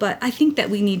people, but I think that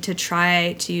we need to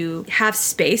try to have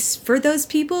space for those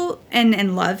people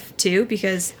and love too,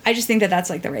 because I just think that that's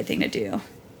like the right thing to do.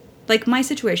 Like my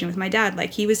situation with my dad,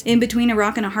 like he was in between a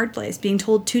rock and a hard place, being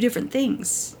told 2 different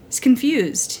things. He's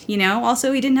confused, you know?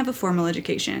 Also, he didn't have a formal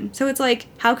education. So it's like,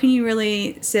 how can you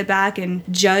really sit back and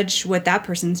judge what that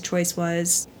person's choice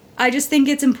was? I just think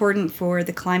it's important for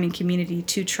the climbing community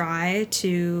to try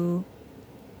to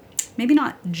maybe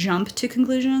not jump to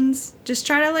conclusions, just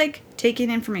try to like take in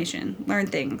information, learn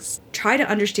things, try to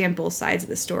understand both sides of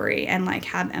the story and like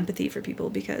have empathy for people,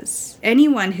 because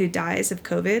anyone who dies of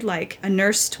COVID, like a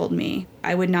nurse told me,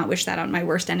 I would not wish that on my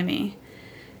worst enemy.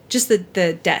 just the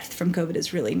death from COVID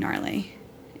is really gnarly,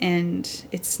 and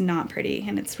it's not pretty,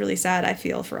 and it's really sad. I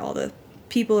feel for all the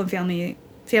people and family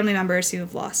members who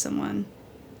have lost someone.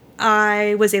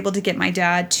 I was able to get my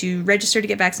dad to register to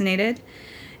get vaccinated,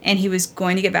 and he was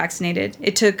going to get vaccinated.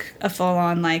 It took a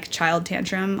full-on, like, child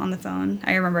tantrum on the phone.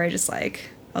 I remember I was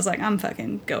like, I'm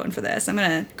fucking going for this. I'm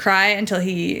going to cry until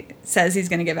he says he's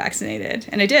going to get vaccinated.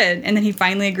 And I did. And then he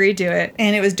finally agreed to it.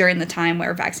 And it was during the time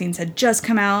where vaccines had just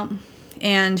come out,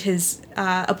 and his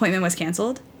appointment was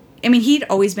canceled. I mean, he'd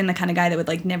always been the kind of guy that would,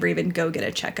 like, never even go get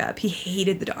a checkup. He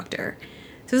hated the doctor.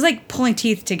 So it was like pulling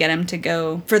teeth to get him to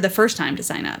go for the first time to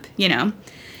sign up, you know?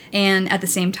 And at the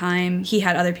same time, he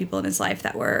had other people in his life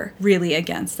that were really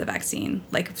against the vaccine,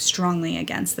 like strongly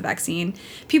against the vaccine.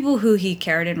 People who he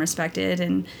cared and respected,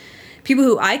 and people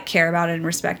who I care about and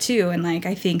respect too. And like,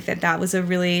 I think that was a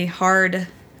really hard,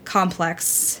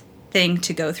 complex thing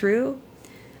to go through.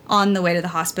 On the way to the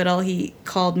hospital, he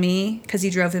called me because he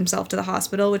drove himself to the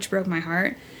hospital, which broke my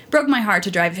heart. Broke my heart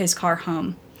to drive his car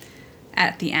home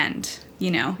at the end. You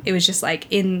know, it was just like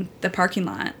in the parking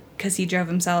lot because he drove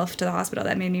himself to the hospital.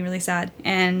 That made me really sad.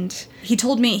 And he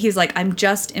told me, he was like, I'm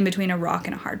just in between a rock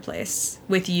and a hard place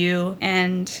with you,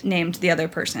 and named the other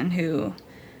person who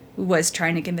was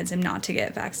trying to convince him not to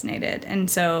get vaccinated. And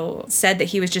so said that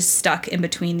he was just stuck in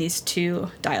between these two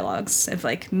dialogues of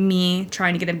like me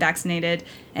trying to get him vaccinated,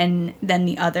 and then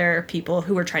the other people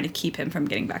who were trying to keep him from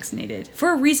getting vaccinated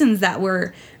for reasons that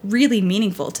were really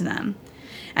meaningful to them.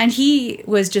 And he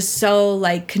was just so,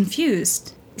 like,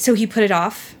 confused. So he put it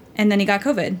off, and then he got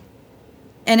COVID.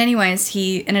 And anyways,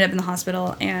 he ended up in the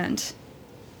hospital, and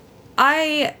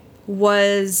I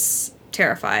was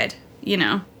terrified, you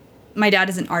know. My dad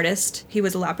is an artist. He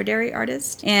was a lapidary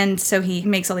artist. And so he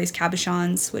makes all these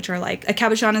cabochons, which are like, a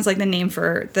cabochon is like the name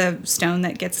for the stone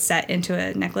that gets set into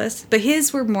a necklace. But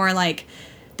his were more like,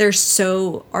 they're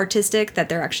so artistic that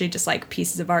they're actually just like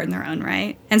pieces of art in their own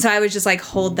right. And so I would just like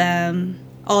hold them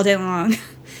all day long.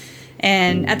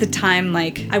 And at the time,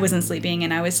 like, I wasn't sleeping,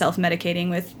 and I was self-medicating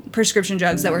with prescription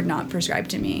drugs that were not prescribed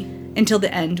to me until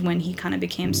the end, when he kind of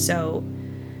became so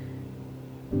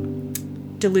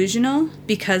delusional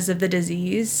because of the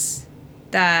disease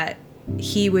that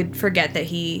he would forget that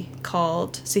he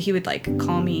called. So he would like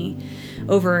call me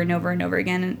over and over and over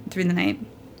again through the night,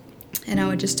 and I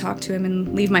would just talk to him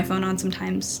and leave my phone on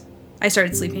sometimes. I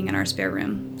started sleeping in our spare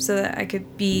room so that I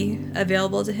could be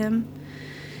available to him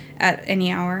at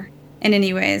any hour. And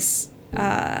anyways,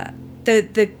 there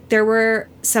were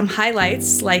some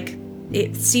highlights, like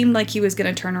it seemed like he was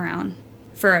going to turn around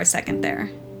for a second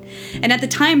there. And at the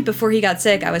time before he got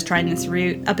sick, I was trying this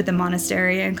route up at the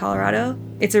monastery in Colorado.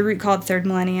 It's a route called Third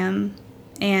Millennium,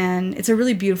 and it's a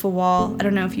really beautiful wall. I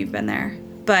don't know if you've been there,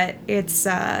 but it's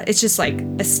just like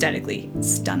aesthetically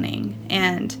stunning.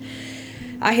 And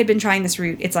I had been trying this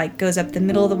route. It's like goes up the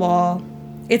middle of the wall.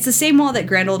 It's the same wall that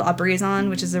Grand Old Opry is on,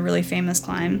 which is a really famous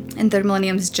climb. And Third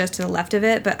Millennium is just to the left of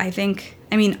it. But I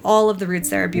mean, all of the routes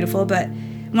there are beautiful. But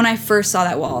when I first saw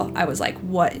that wall, I was like,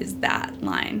 what is that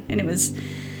line? And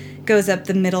goes up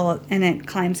the middle, and it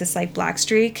climbs this like black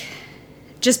streak.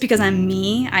 Just because I'm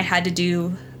me, I had to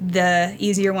do the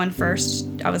easier one first.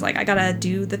 I was like, I gotta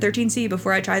do the 13C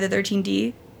before I try the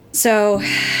 13D. So,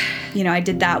 you know, I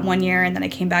did that one year, and then I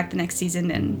came back the next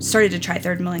season and started to try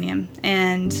Third Millennium.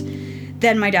 And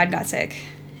then my dad got sick,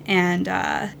 and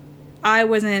I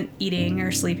wasn't eating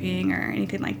or sleeping or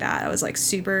anything like that. I was like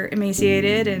super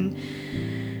emaciated, and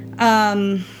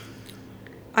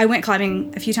I went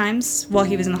climbing a few times while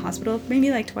he was in the hospital,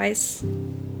 maybe like twice,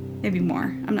 maybe more,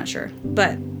 I'm not sure.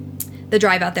 But the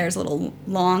drive out there is a little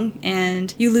long,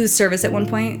 and you lose service at one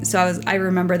point. So I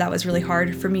remember that was really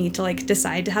hard for me to like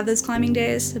decide to have those climbing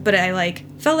days, but I like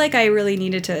felt like I really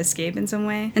needed to escape in some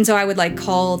way. And so I would like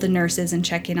call the nurses and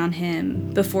check in on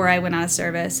him before I went out of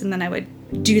service, and then I would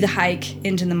do the hike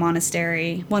into the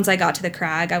monastery. Once I got to the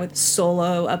crag, I would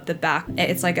solo up the back.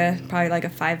 It's like probably like a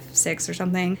 5-6 or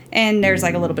something, and there's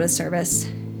like a little bit of service.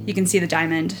 You can see the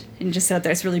diamond and just sit up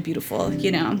there. It's really beautiful,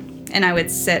 you know. And I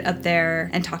would sit up there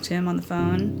and talk to him on the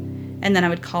phone, and then I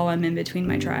would call him in between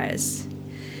my tries.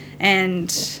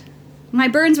 And my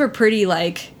burns were pretty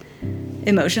like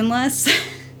emotionless,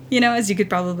 you know, as you could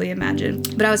probably imagine.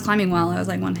 But I was climbing well. I was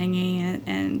like one hanging it,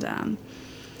 and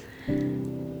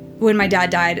when my dad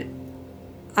died,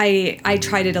 I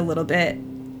tried it a little bit.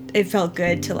 It felt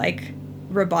good to like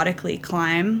robotically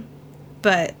climb,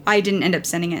 but I didn't end up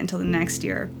sending it until the next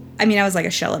year. I mean, I was like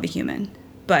a shell of a human,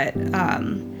 but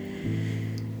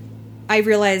I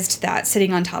realized that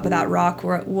sitting on top of that rock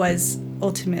was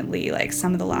ultimately like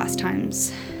some of the last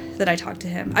that I talked to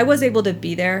him. I was able to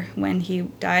be there when he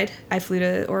died. I flew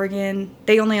to Oregon.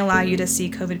 They only allow you to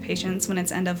see COVID patients when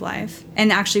it's end of life.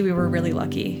 And actually, we were really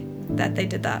lucky that they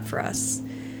did that for us.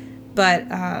 But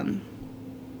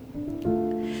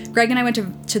Greg and I went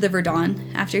to the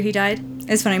Verdun after he died.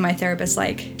 It's funny, my therapist,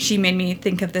 like, she made me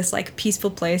think of this, like,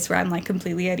 peaceful place where I'm, like,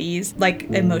 completely at ease, like,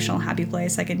 emotional, happy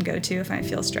place I can go to if I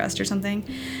feel stressed or something.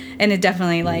 And it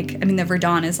definitely, like, I mean, the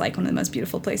Verdun is, like, one of the most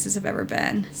beautiful places I've ever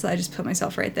been. So I just put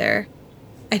myself right there.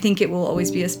 I think it will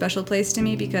always be a special place to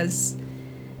me because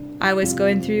I was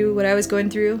going through what I was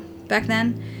going through back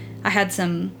then. I had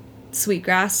some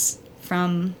sweetgrass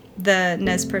from the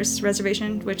Nez Perce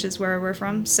Reservation, which is where we're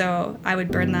from. So I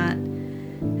would burn that.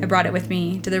 I brought it with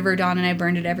me to the Verdun and I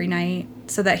burned it every night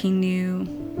so that he knew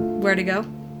where to go.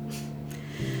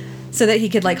 So that he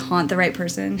could, like, haunt the right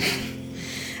person.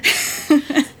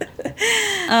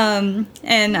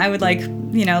 And I would, like,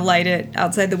 you know, light it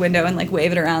outside the window and, like,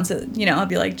 wave it around. So, you know, I'll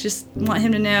be like, just want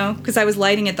him to know. Because I was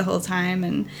lighting it the whole time.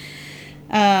 And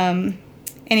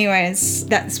anyways,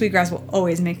 that sweetgrass will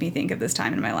always make me think of this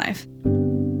time in my life.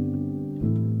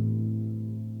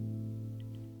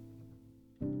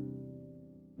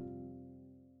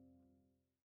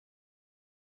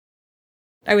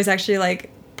 I was actually, like,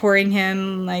 pouring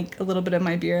him, like, a little bit of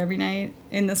my beer every night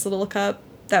in this little cup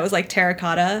that was, like,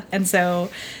 terracotta. And so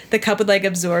the cup would, like,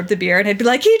 absorb the beer and I'd be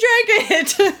like, he drank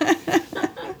it!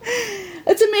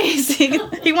 It's amazing.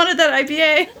 He wanted that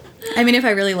IPA. I mean, if I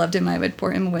really loved him, I would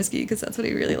pour him a whiskey because that's what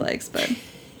he really likes. But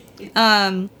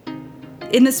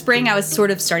in the spring, I was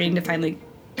sort of starting to finally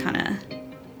kind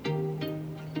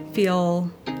of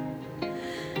feel...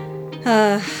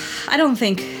 I don't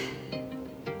think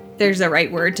there's a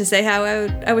right word to say how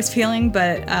I was feeling,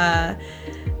 but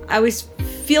I was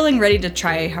feeling ready to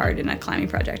try hard in a climbing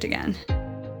project again.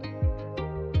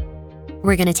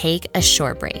 We're going to take a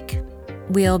short break.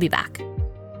 We'll be back.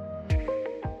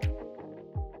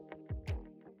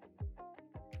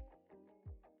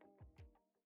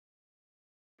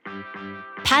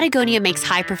 Patagonia makes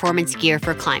high-performance gear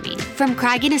for climbing. From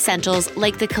cragging essentials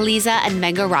like the Kaliza and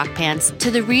Mango Rock Pants to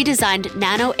the redesigned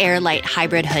Nano Air Light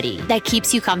Hybrid Hoodie that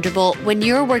keeps you comfortable when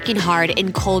you're working hard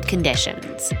in cold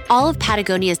conditions. All of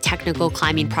Patagonia's technical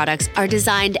climbing products are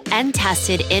designed and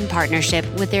tested in partnership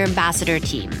with their ambassador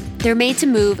team. They're made to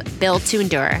move, built to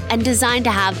endure, and designed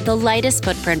to have the lightest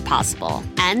footprint possible.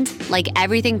 And, like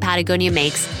everything Patagonia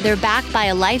makes, they're backed by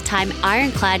a lifetime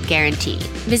ironclad guarantee.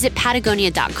 Visit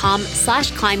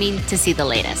patagonia.com/climbing to see the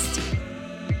latest.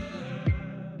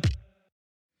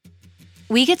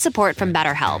 We get support from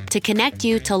BetterHelp to connect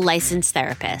you to licensed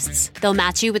therapists. They'll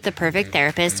match you with the perfect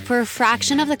therapist for a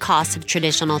fraction of the cost of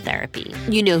traditional therapy.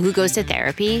 You know who goes to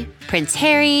therapy? Prince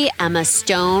Harry, Emma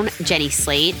Stone, Jenny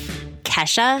Slate.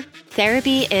 Kesha.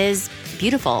 Therapy is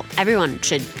beautiful. Everyone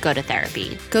should go to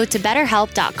therapy. Go to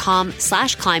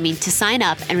betterhelp.com/climbing to sign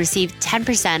up and receive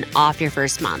 10% off your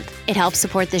first month. It helps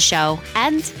support the show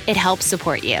and it helps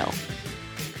support you.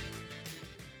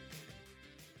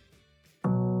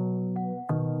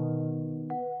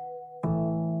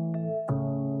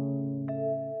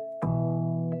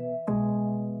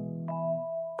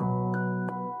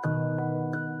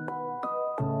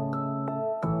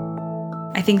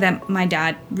 I think that my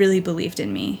dad really believed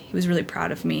in me. He was really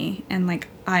proud of me. And, like,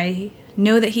 I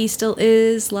know that he still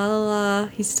is, la la la.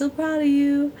 He's still proud of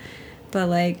you. But,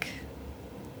 like,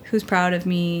 who's proud of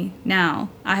me now?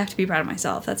 I have to be proud of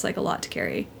myself. That's, like, a lot to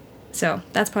carry. So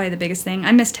that's probably the biggest thing.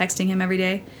 I miss texting him every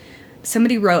day.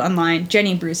 Somebody wrote online,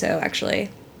 Jenny Brusso,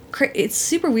 actually. It's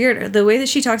super weird. The way that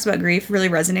she talks about grief really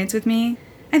resonates with me.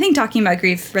 I think talking about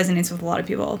grief resonates with a lot of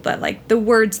people. But, like, the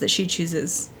words that she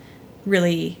chooses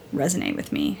really resonate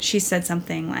with me. She said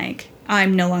something like,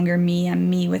 I'm no longer me,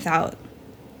 I'm me without...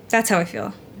 That's how I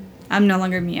feel. I'm no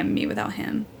longer me, I'm me without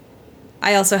him.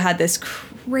 I also had this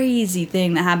crazy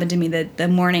thing that happened to me the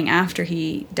morning after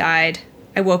he died.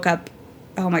 I woke up,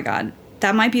 oh my God,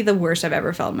 that might be the worst I've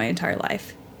ever felt in my entire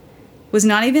life. It was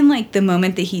not even like the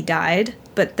moment that he died,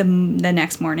 but the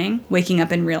next morning, waking up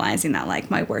and realizing that,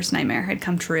 like, my worst nightmare had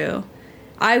come true.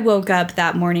 I woke up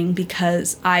that morning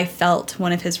because I felt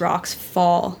one of his rocks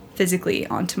fall physically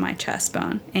onto my chest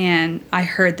bone. And I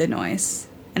heard the noise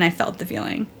and I felt the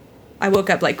feeling. I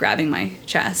woke up, like, grabbing my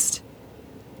chest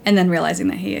and then realizing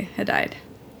that he had died.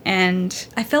 And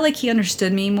I felt like he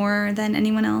understood me more than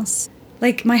anyone else.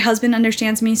 Like, my husband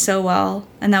understands me so well,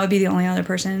 and that would be the only other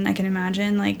person I can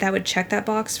imagine, like, that would check that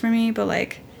box for me. But,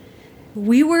 like,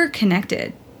 we were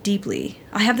connected deeply.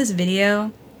 I have this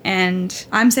video, and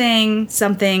I'm saying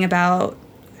something about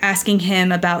asking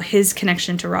him about his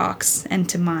connection to rocks and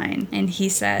to mine. And he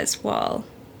says, well,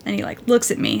 And he like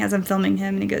looks at me as I'm filming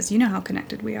him and he goes, you know how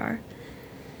connected we are.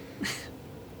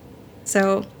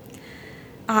 So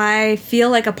I feel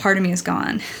like a part of me is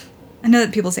gone. I know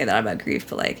that people say that about grief,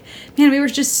 but like, man, we were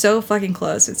just so fucking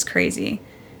close. It's crazy.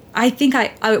 I think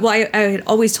I had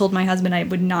always told my husband I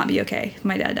would not be okay if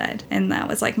my dad died. And that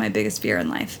was like my biggest fear in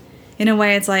life. In a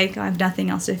way, it's like I have nothing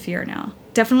else to fear now.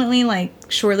 Definitely, like,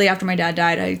 shortly after my dad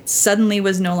died, I suddenly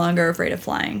was no longer afraid of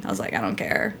flying. I was like, I don't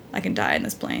care. I can die in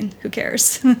this plane. Who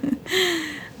cares?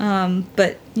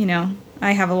 But, you know,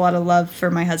 I have a lot of love for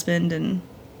my husband and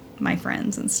my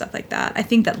friends and stuff like that. I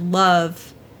think that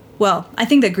I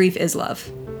think that grief is love,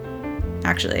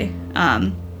 actually.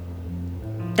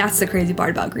 That's the crazy part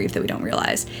about grief that we don't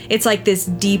realize. It's like this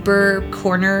deeper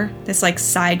corner, this like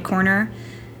side corner.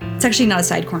 It's actually not a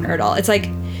side corner at all. It's like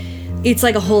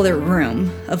a whole other room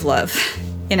of love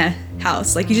in a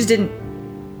house. Like you just didn't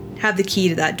have the key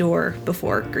to that door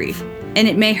before grief. And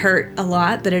it may hurt a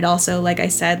lot, but it also, like I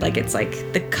said, like it's like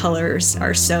the colors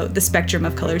are the spectrum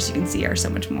of colors you can see are so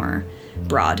much more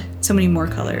broad. So many more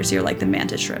colors. You're like the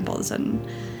mantis shrimp all of a sudden.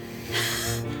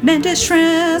 Mantis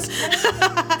shrimp!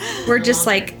 We're just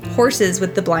like horses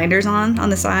with the blinders on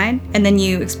the side. And then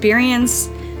you experience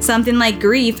something like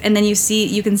grief, and then you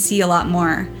can see a lot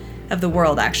more of the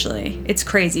world, actually. It's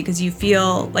crazy because you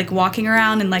feel like walking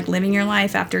around and like living your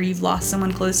life after you've lost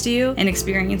someone close to you and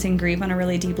experiencing grief on a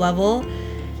really deep level.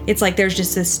 It's like there's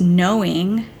just this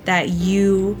knowing that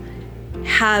you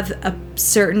have a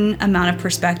certain amount of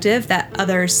perspective that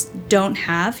others don't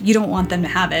have. You don't want them to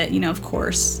have it, you know, of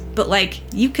course. But like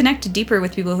you connect deeper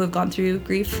with people who have gone through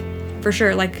grief, for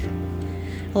sure. Like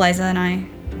Eliza and I,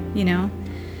 you know,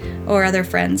 or other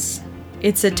friends.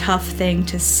 It's a tough thing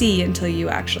to see until you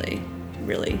actually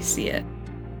really see it.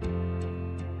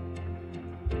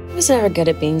 I was never good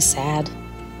at being sad.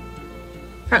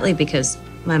 Partly because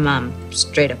my mom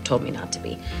straight up told me not to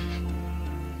be.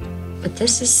 But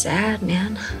this is sad,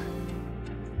 man.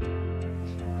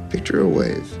 Picture a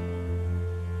wave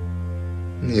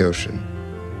in the ocean.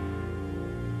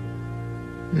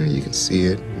 You can see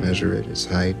it, measure it, its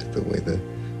height, the way the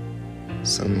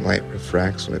sunlight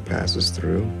refracts when it passes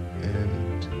through,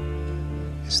 and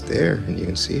it's there, and you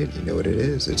can see it, you know what it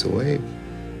is, it's a wave.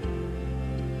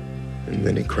 And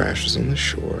then it crashes on the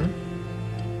shore,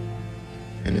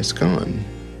 and it's gone.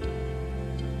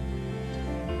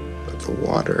 But the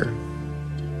water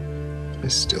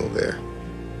is still there.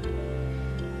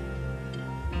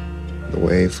 The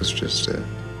wave was just a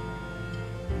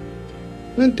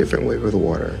different way for the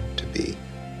water to be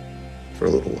for a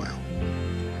little while.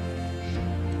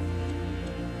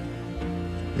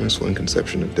 That's one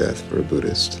conception of death for a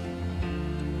Buddhist.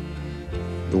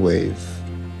 The wave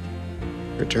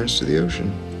returns to the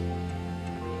ocean,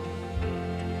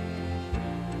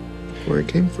 where it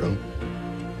came from,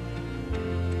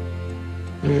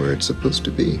 and where it's supposed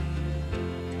to be.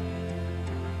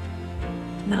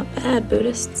 Not bad,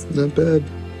 Buddhists. Not bad.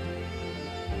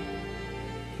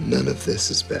 None of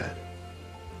this is bad.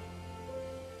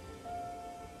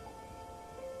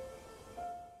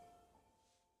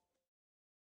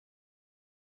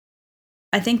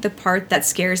 I think the part that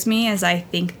scares me is I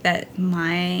think that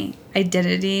my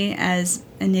identity as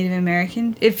a Native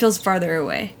American, it feels farther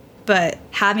away. But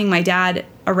having my dad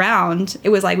around, it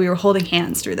was like we were holding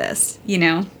hands through this, you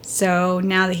know? So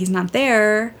now that he's not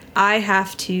there, I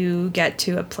have to get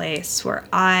to a place where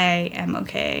I am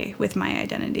okay with my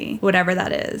identity, whatever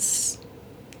that is.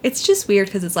 It's just weird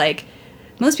because it's like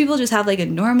most people just have like a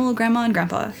normal grandma and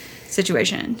grandpa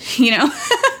situation, you know?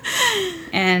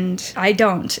 And I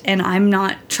don't, and I'm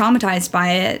not traumatized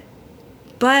by it,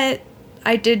 but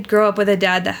I did grow up with a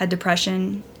dad that had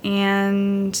depression,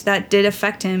 and that did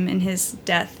affect him in his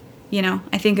death. You know,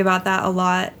 I think about that a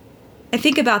lot. I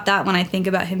think about that when I think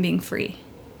about him being free.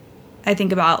 I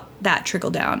think about that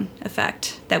trickle-down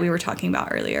effect that we were talking about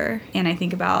earlier, and I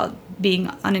think about being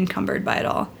unencumbered by it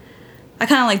all. I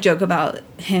kind of like joke about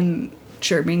him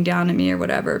chirping down at me or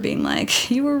whatever, being like,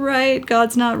 you were right,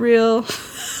 God's not real.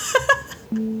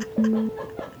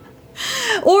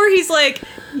 Or he's like,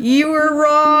 you were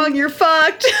wrong, you're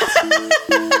fucked.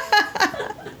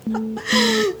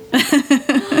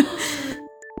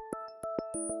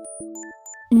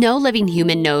 No living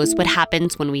human knows what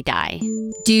happens when we die.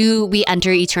 Do we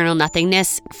enter eternal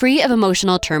nothingness, free of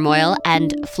emotional turmoil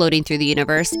and floating through the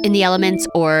universe in the elements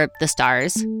or the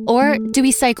stars? Or do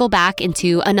we cycle back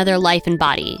into another life and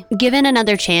body, given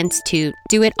another chance to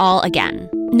do it all again?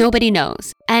 Nobody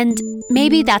knows. And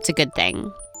maybe that's a good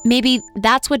thing. Maybe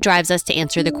that's what drives us to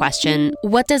answer the question,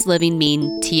 what does living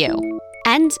mean to you?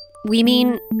 And we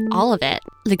mean all of it.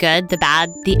 The good, the bad,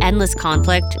 the endless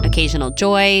conflict, occasional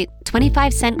joy,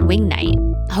 25-cent wing night.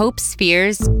 Hopes,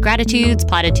 fears, gratitudes,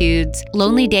 platitudes,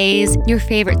 lonely days, your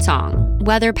favorite song,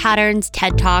 weather patterns,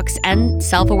 TED Talks, and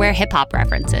self-aware hip-hop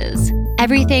references.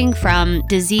 Everything from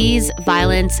disease,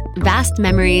 violence, vast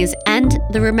memories, and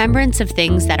the remembrance of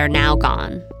things that are now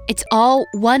gone. It's all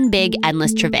one big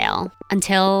endless travail,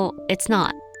 until it's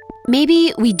not.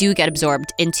 Maybe we do get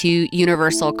absorbed into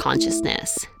universal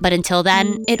consciousness, but until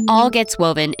then, it all gets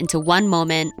woven into one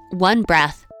moment, one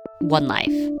breath, one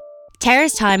life.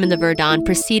 Tara's time in the Verdun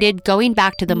preceded going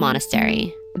back to the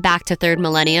monastery, back to third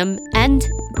millennium, and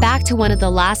back to one of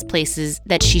the last places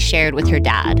that she shared with her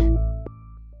dad.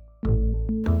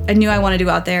 I knew I wanted to go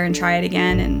out there and try it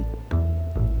again, and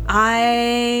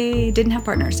I didn't have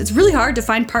partners. It's really hard to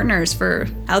find partners for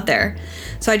out there.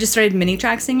 So I just started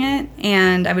mini-traxing it,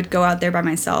 and I would go out there by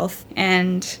myself.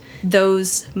 And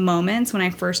those moments when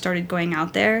I first started going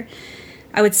out there,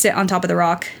 I would sit on top of the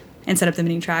rock and set up the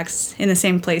mini-trax in the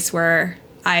same place where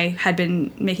I had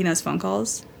been making those phone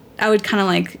calls. I would kind of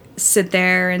like sit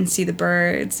there and see the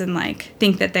birds and like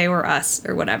think that they were us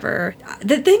or whatever.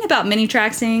 The thing about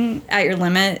mini-traxing at your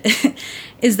limit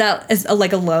is that as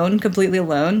like alone, completely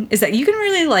alone, is that you can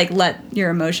really like let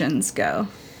your emotions go.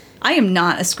 I am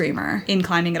not a screamer in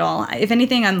climbing at all. If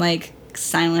anything, I'm like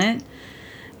silent.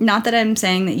 Not that I'm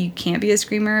saying that you can't be a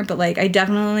screamer, but like I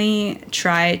definitely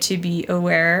try to be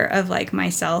aware of like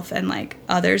myself and like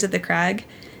others at the crag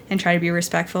and try to be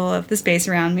respectful of the space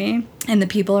around me and the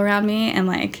people around me and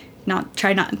like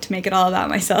try not to make it all about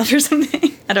myself or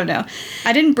something. I don't know.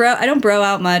 I don't bro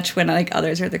out much when like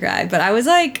others are at the crag, but I was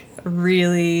like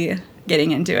really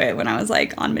getting into it when I was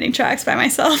like on mini-trax by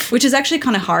myself, which is actually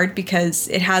kind of hard because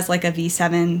it has like a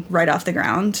V7 right off the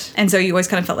ground. And so you always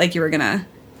kind of felt like you were gonna,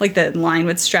 like the line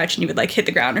would stretch and you would like hit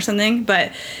the ground or something,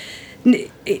 but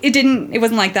it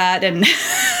wasn't like that. And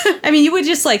I mean, you would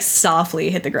just like softly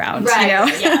hit the ground, right, you know?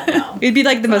 Yeah, no. It'd be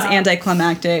like the most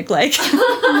anticlimactic, like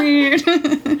weird.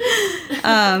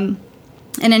 And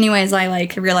anyways, I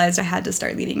like realized I had to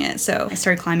start leading it. So I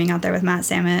started climbing out there with Matt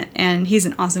Samet, and he's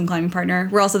an awesome climbing partner.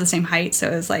 We're also the same height, so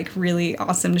it was like really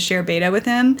awesome to share beta with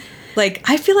him. Like,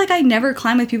 I feel like I never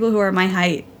climb with people who are my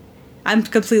height. I'm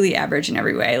completely average in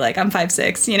every way. Like, I'm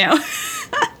 5'6", you know?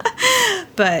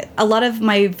 But a lot of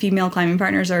my female climbing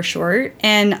partners are short,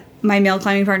 and my male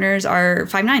climbing partners are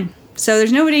 5'9". So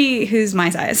there's nobody who's my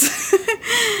size.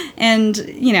 And,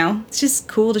 you know, it's just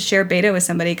cool to share beta with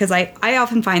somebody, because I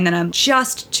often find that I'm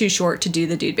just too short to do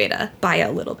the dude beta by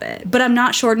a little bit. But I'm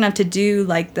not short enough to do,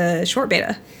 like, the short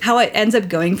beta. How it ends up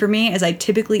going for me is I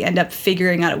typically end up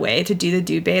figuring out a way to do the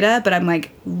dude beta, but I'm,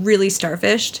 like, really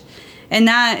starfished. And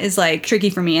that is, like, tricky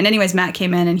for me. And anyways, Matt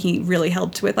came in and he really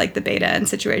helped with, like, the beta and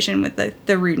situation with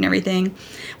the route and everything.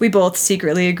 We both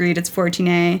secretly agreed it's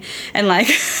 14A. And, like,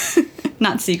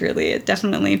 not secretly, it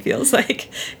definitely feels, like,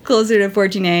 closer to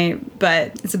 14A.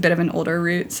 But it's a bit of an older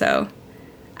route, so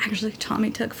actually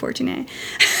Tommy took 14A.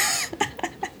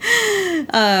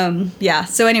 Yeah,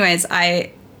 so anyways,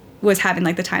 I was having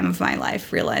like the time of my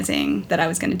life, realizing that I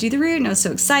was going to do the route, and I was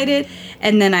so excited.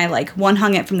 And then I like one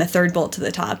hung it from the third bolt to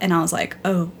the top, and I was like,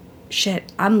 oh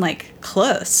shit, I'm like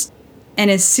close. And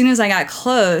as soon as I got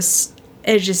close,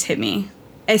 it just hit me.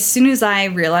 As soon as I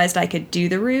realized I could do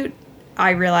the route, I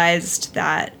realized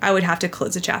that I would have to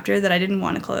close a chapter that I didn't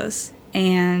want to close.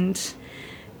 And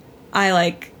I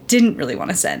like didn't really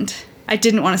want to send. I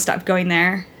didn't want to stop going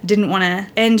there. Didn't want to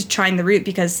end trying the route,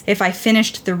 because if I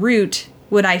finished the route,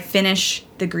 would I finish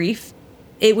the grief?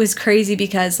 It was crazy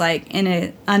because, like, in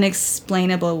an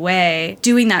unexplainable way,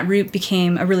 doing that route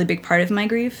became a really big part of my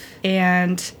grief.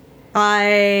 And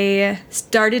I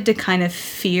started to kind of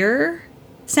fear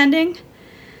sending,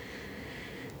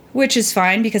 which is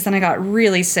fine because then I got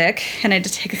really sick and I had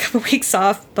to take a couple weeks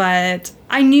off. But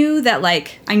I knew that,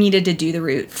 like, I needed to do the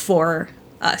route for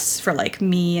us, for, like,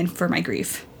 me and for my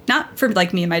grief. Not for,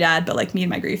 like, me and my dad, but, like, me and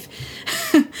my grief.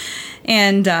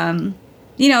 And,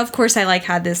 you know, of course, I, like,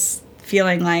 had this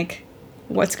feeling like,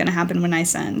 what's going to happen when I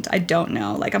send? I don't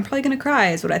know. Like, I'm probably going to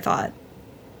cry is what I thought.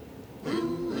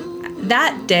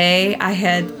 That day, I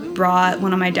had brought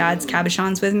one of my dad's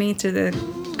cabochons with me to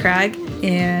the crag,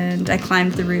 and I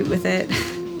climbed the route with it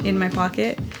in my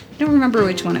pocket. I don't remember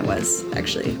which one it was,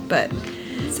 actually, but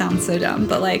it sounds so dumb.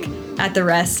 But, like, at the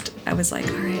rest, I was like,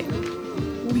 all right,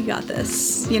 we got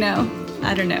this, you know?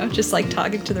 I don't know, just, like,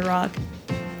 talking to the rock.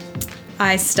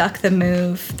 I stuck the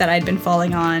move that I'd been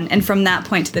falling on, and from that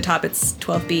point to the top, it's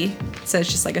 12B. So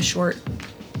it's just like a short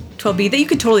 12B that you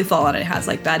could totally fall on. It has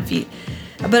like bad feet.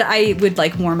 But I would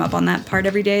like warm up on that part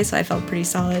every day, so I felt pretty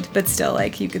solid, but still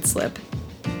like you could slip.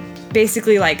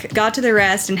 Basically like got to the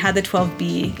rest and had the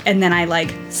 12B, and then I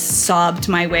like sobbed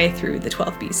my way through the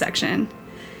 12B section.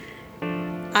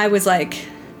 I was like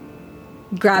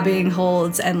grabbing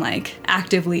holds and like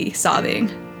actively sobbing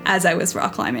as I was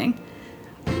rock climbing.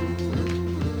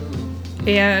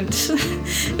 And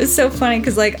it was so funny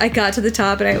because like I got to the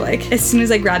top and I like, as soon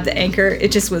as I grabbed the anchor,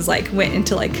 it just was like, went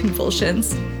into like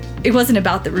convulsions. It wasn't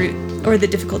about the route or the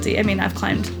difficulty. I mean, I've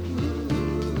climbed.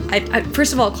 I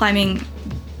first of all, climbing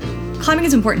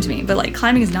is important to me, but like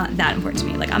climbing is not that important to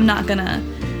me. Like I'm not gonna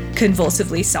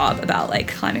convulsively sob about like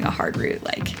climbing a hard route.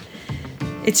 Like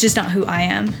it's just not who I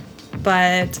am.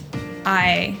 But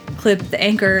I clipped the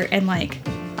anchor and like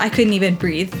I couldn't even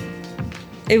breathe.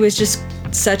 It was just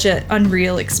such an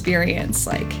unreal experience.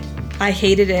 Like I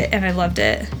hated it and I loved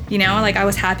it, you know, like I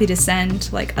was happy to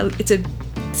send, like it's a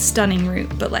stunning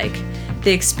route, but like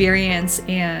the experience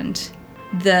and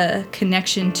the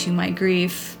connection to my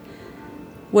grief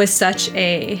was such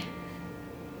a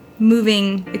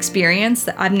moving experience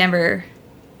that I never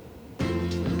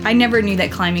knew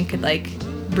that climbing could like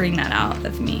bring that out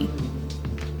of me.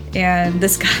 And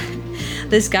this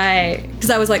guy, because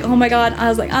I was like, oh my God, I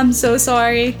was like, I'm so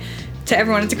sorry to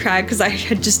everyone at the crowd because I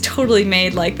had just totally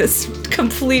made like this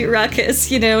complete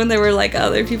ruckus, you know, and there were like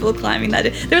other people climbing that day.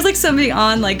 There was like somebody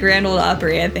on like Grand Ole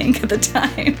Opry, I think, at the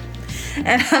time.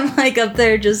 And I'm like up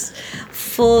there just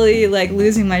fully like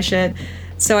losing my shit.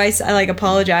 So I like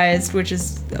apologized, which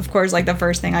is of course like the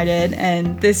first thing I did.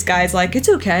 And this guy's like, it's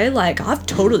okay. Like I've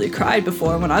totally cried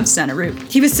before when I've sent a route.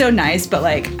 He was so nice, but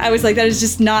like I was like, that is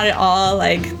just not at all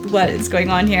like what is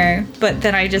going on here. But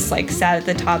then I just like sat at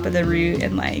the top of the route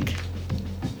and like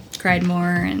cried more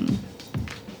and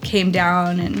came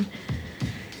down, and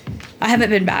I haven't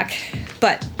been back,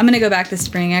 but I'm gonna go back this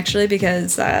spring actually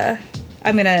because I'm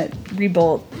gonna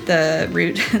rebolt the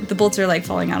route. The bolts are like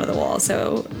falling out of the wall,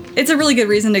 so it's a really good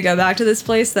reason to go back to this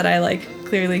place that I like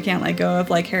clearly can't let go of,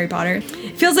 like Harry Potter.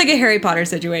 It feels like a Harry Potter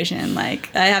situation,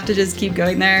 like I have to just keep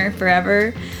going there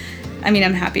forever. I mean,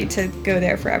 I'm happy to go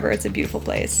there forever. It's a beautiful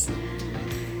place.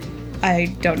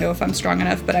 I don't know if I'm strong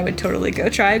enough, but I would totally go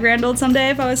try Grand Ole someday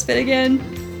if I was fit again.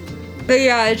 But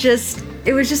yeah, it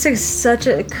was just like such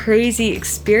a crazy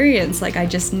experience. Like I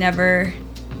just can't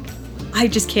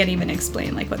even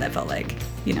explain like what that felt like,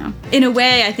 you know? In a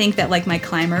way, I think that like my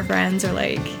climber friends are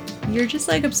like, you're just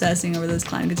like obsessing over this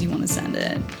climb because you want to send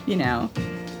it, you know?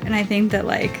 And I think that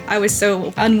like I was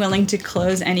so unwilling to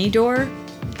close any door.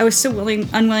 I was so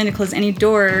unwilling to close any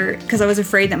door because I was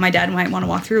afraid that my dad might want to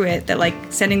walk through it, that like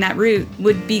sending that route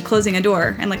would be closing a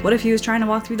door. And like, what if he was trying to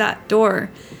walk through that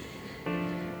door?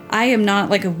 I am not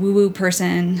like a woo-woo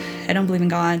person. I don't believe in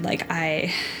God. Like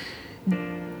I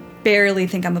barely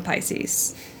think I'm a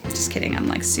Pisces. Just kidding. I'm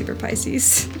like super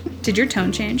Pisces. Did your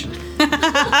tone change?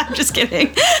 I'm just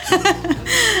kidding.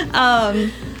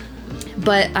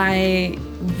 But I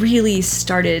really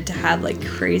started to have like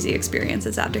crazy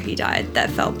experiences after he died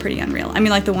that felt pretty unreal. I mean,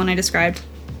 like the one I described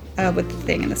with the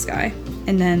thing in the sky.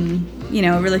 And then, you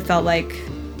know, it really felt like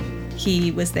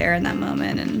he was there in that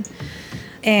moment.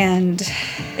 And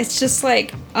it's just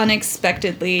like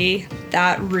unexpectedly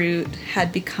that route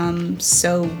had become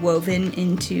so woven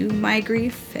into my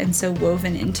grief and so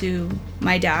woven into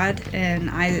my dad and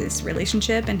I's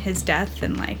relationship and his death,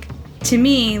 and like to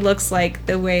me looks like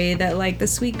the way that like the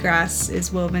sweetgrass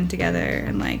is woven together,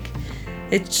 and like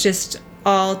it's just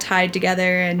all tied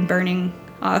together and burning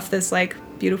off this like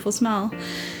beautiful smell,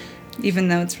 even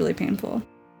though it's really painful.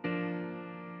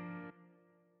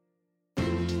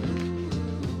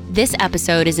 This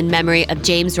episode is in memory of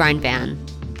James Reinvan.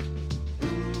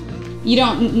 You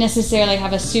don't necessarily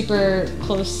have a super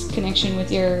close connection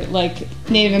with your like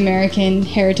Native American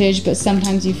heritage, but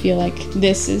sometimes you feel like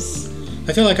this is...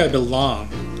 I feel like I belong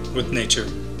with nature.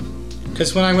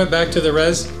 Because when I went back to the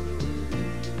res,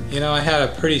 you know, I had a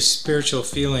pretty spiritual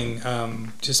feeling,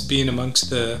 just being amongst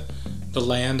the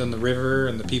land and the river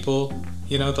and the people.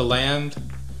 You know, the land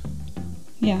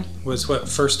was what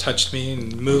first touched me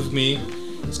and moved me.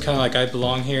 It's kind of like I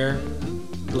belong here,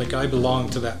 like I belong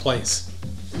to that place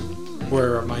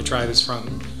where my tribe is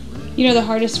from. You know, the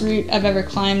hardest route I've ever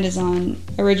climbed is on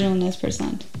Original Nez Perce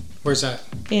land. Where's that?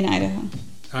 In Idaho.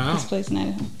 Oh. This place in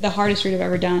Idaho. The hardest route I've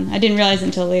ever done. I didn't realize it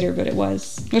until later, but it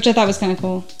was, which I thought was kind of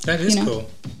cool. That is cool.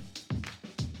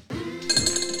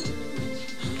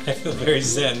 I feel very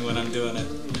zen when I'm doing it.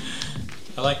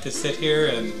 I like to sit here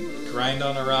and grind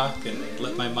on a rock and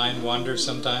let my mind wander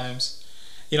sometimes.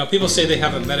 You know, people say they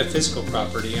have a metaphysical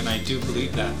property, and I do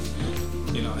believe that.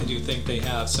 You know, I do think they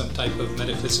have some type of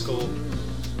metaphysical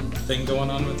thing going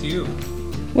on with you.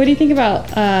 What do you think about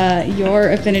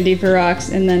your affinity for rocks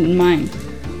and then mine?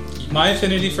 My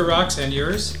affinity for rocks and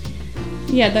yours?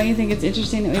 Yeah, don't you think it's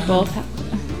interesting that we both have...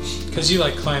 Because you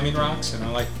like climbing rocks, and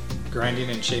I like grinding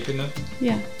and shaping them?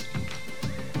 Yeah.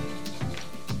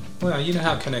 Well, you know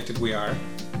how connected we are.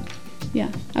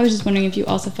 Yeah. I was just wondering if you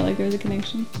also felt like there was a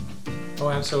connection. Oh,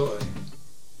 absolutely.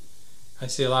 I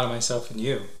see a lot of myself in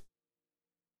you.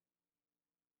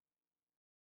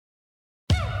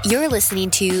 You're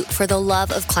listening to For the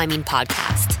Love of Climbing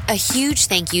podcast. A huge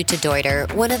thank you to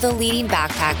Deuter, one of the leading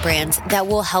backpack brands that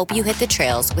will help you hit the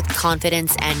trails with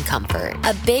confidence and comfort.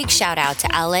 A big shout out to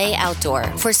LA Outdoor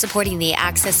for supporting the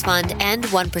Access Fund and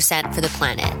 1% for the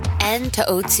planet. And to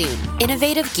Otsun,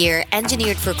 innovative gear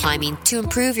engineered for climbing to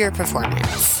improve your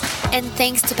performance. And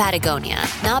thanks to Patagonia.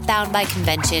 Not bound by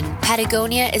convention,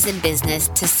 Patagonia is in business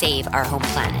to save our home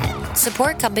planet.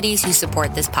 Support companies who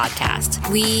support this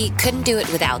podcast. We couldn't do it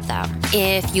without them.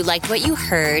 If you liked what you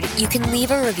heard, you can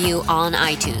leave a review on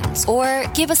iTunes or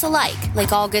give us a like.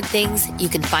 Like all good things, you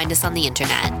can find us on the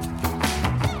internet.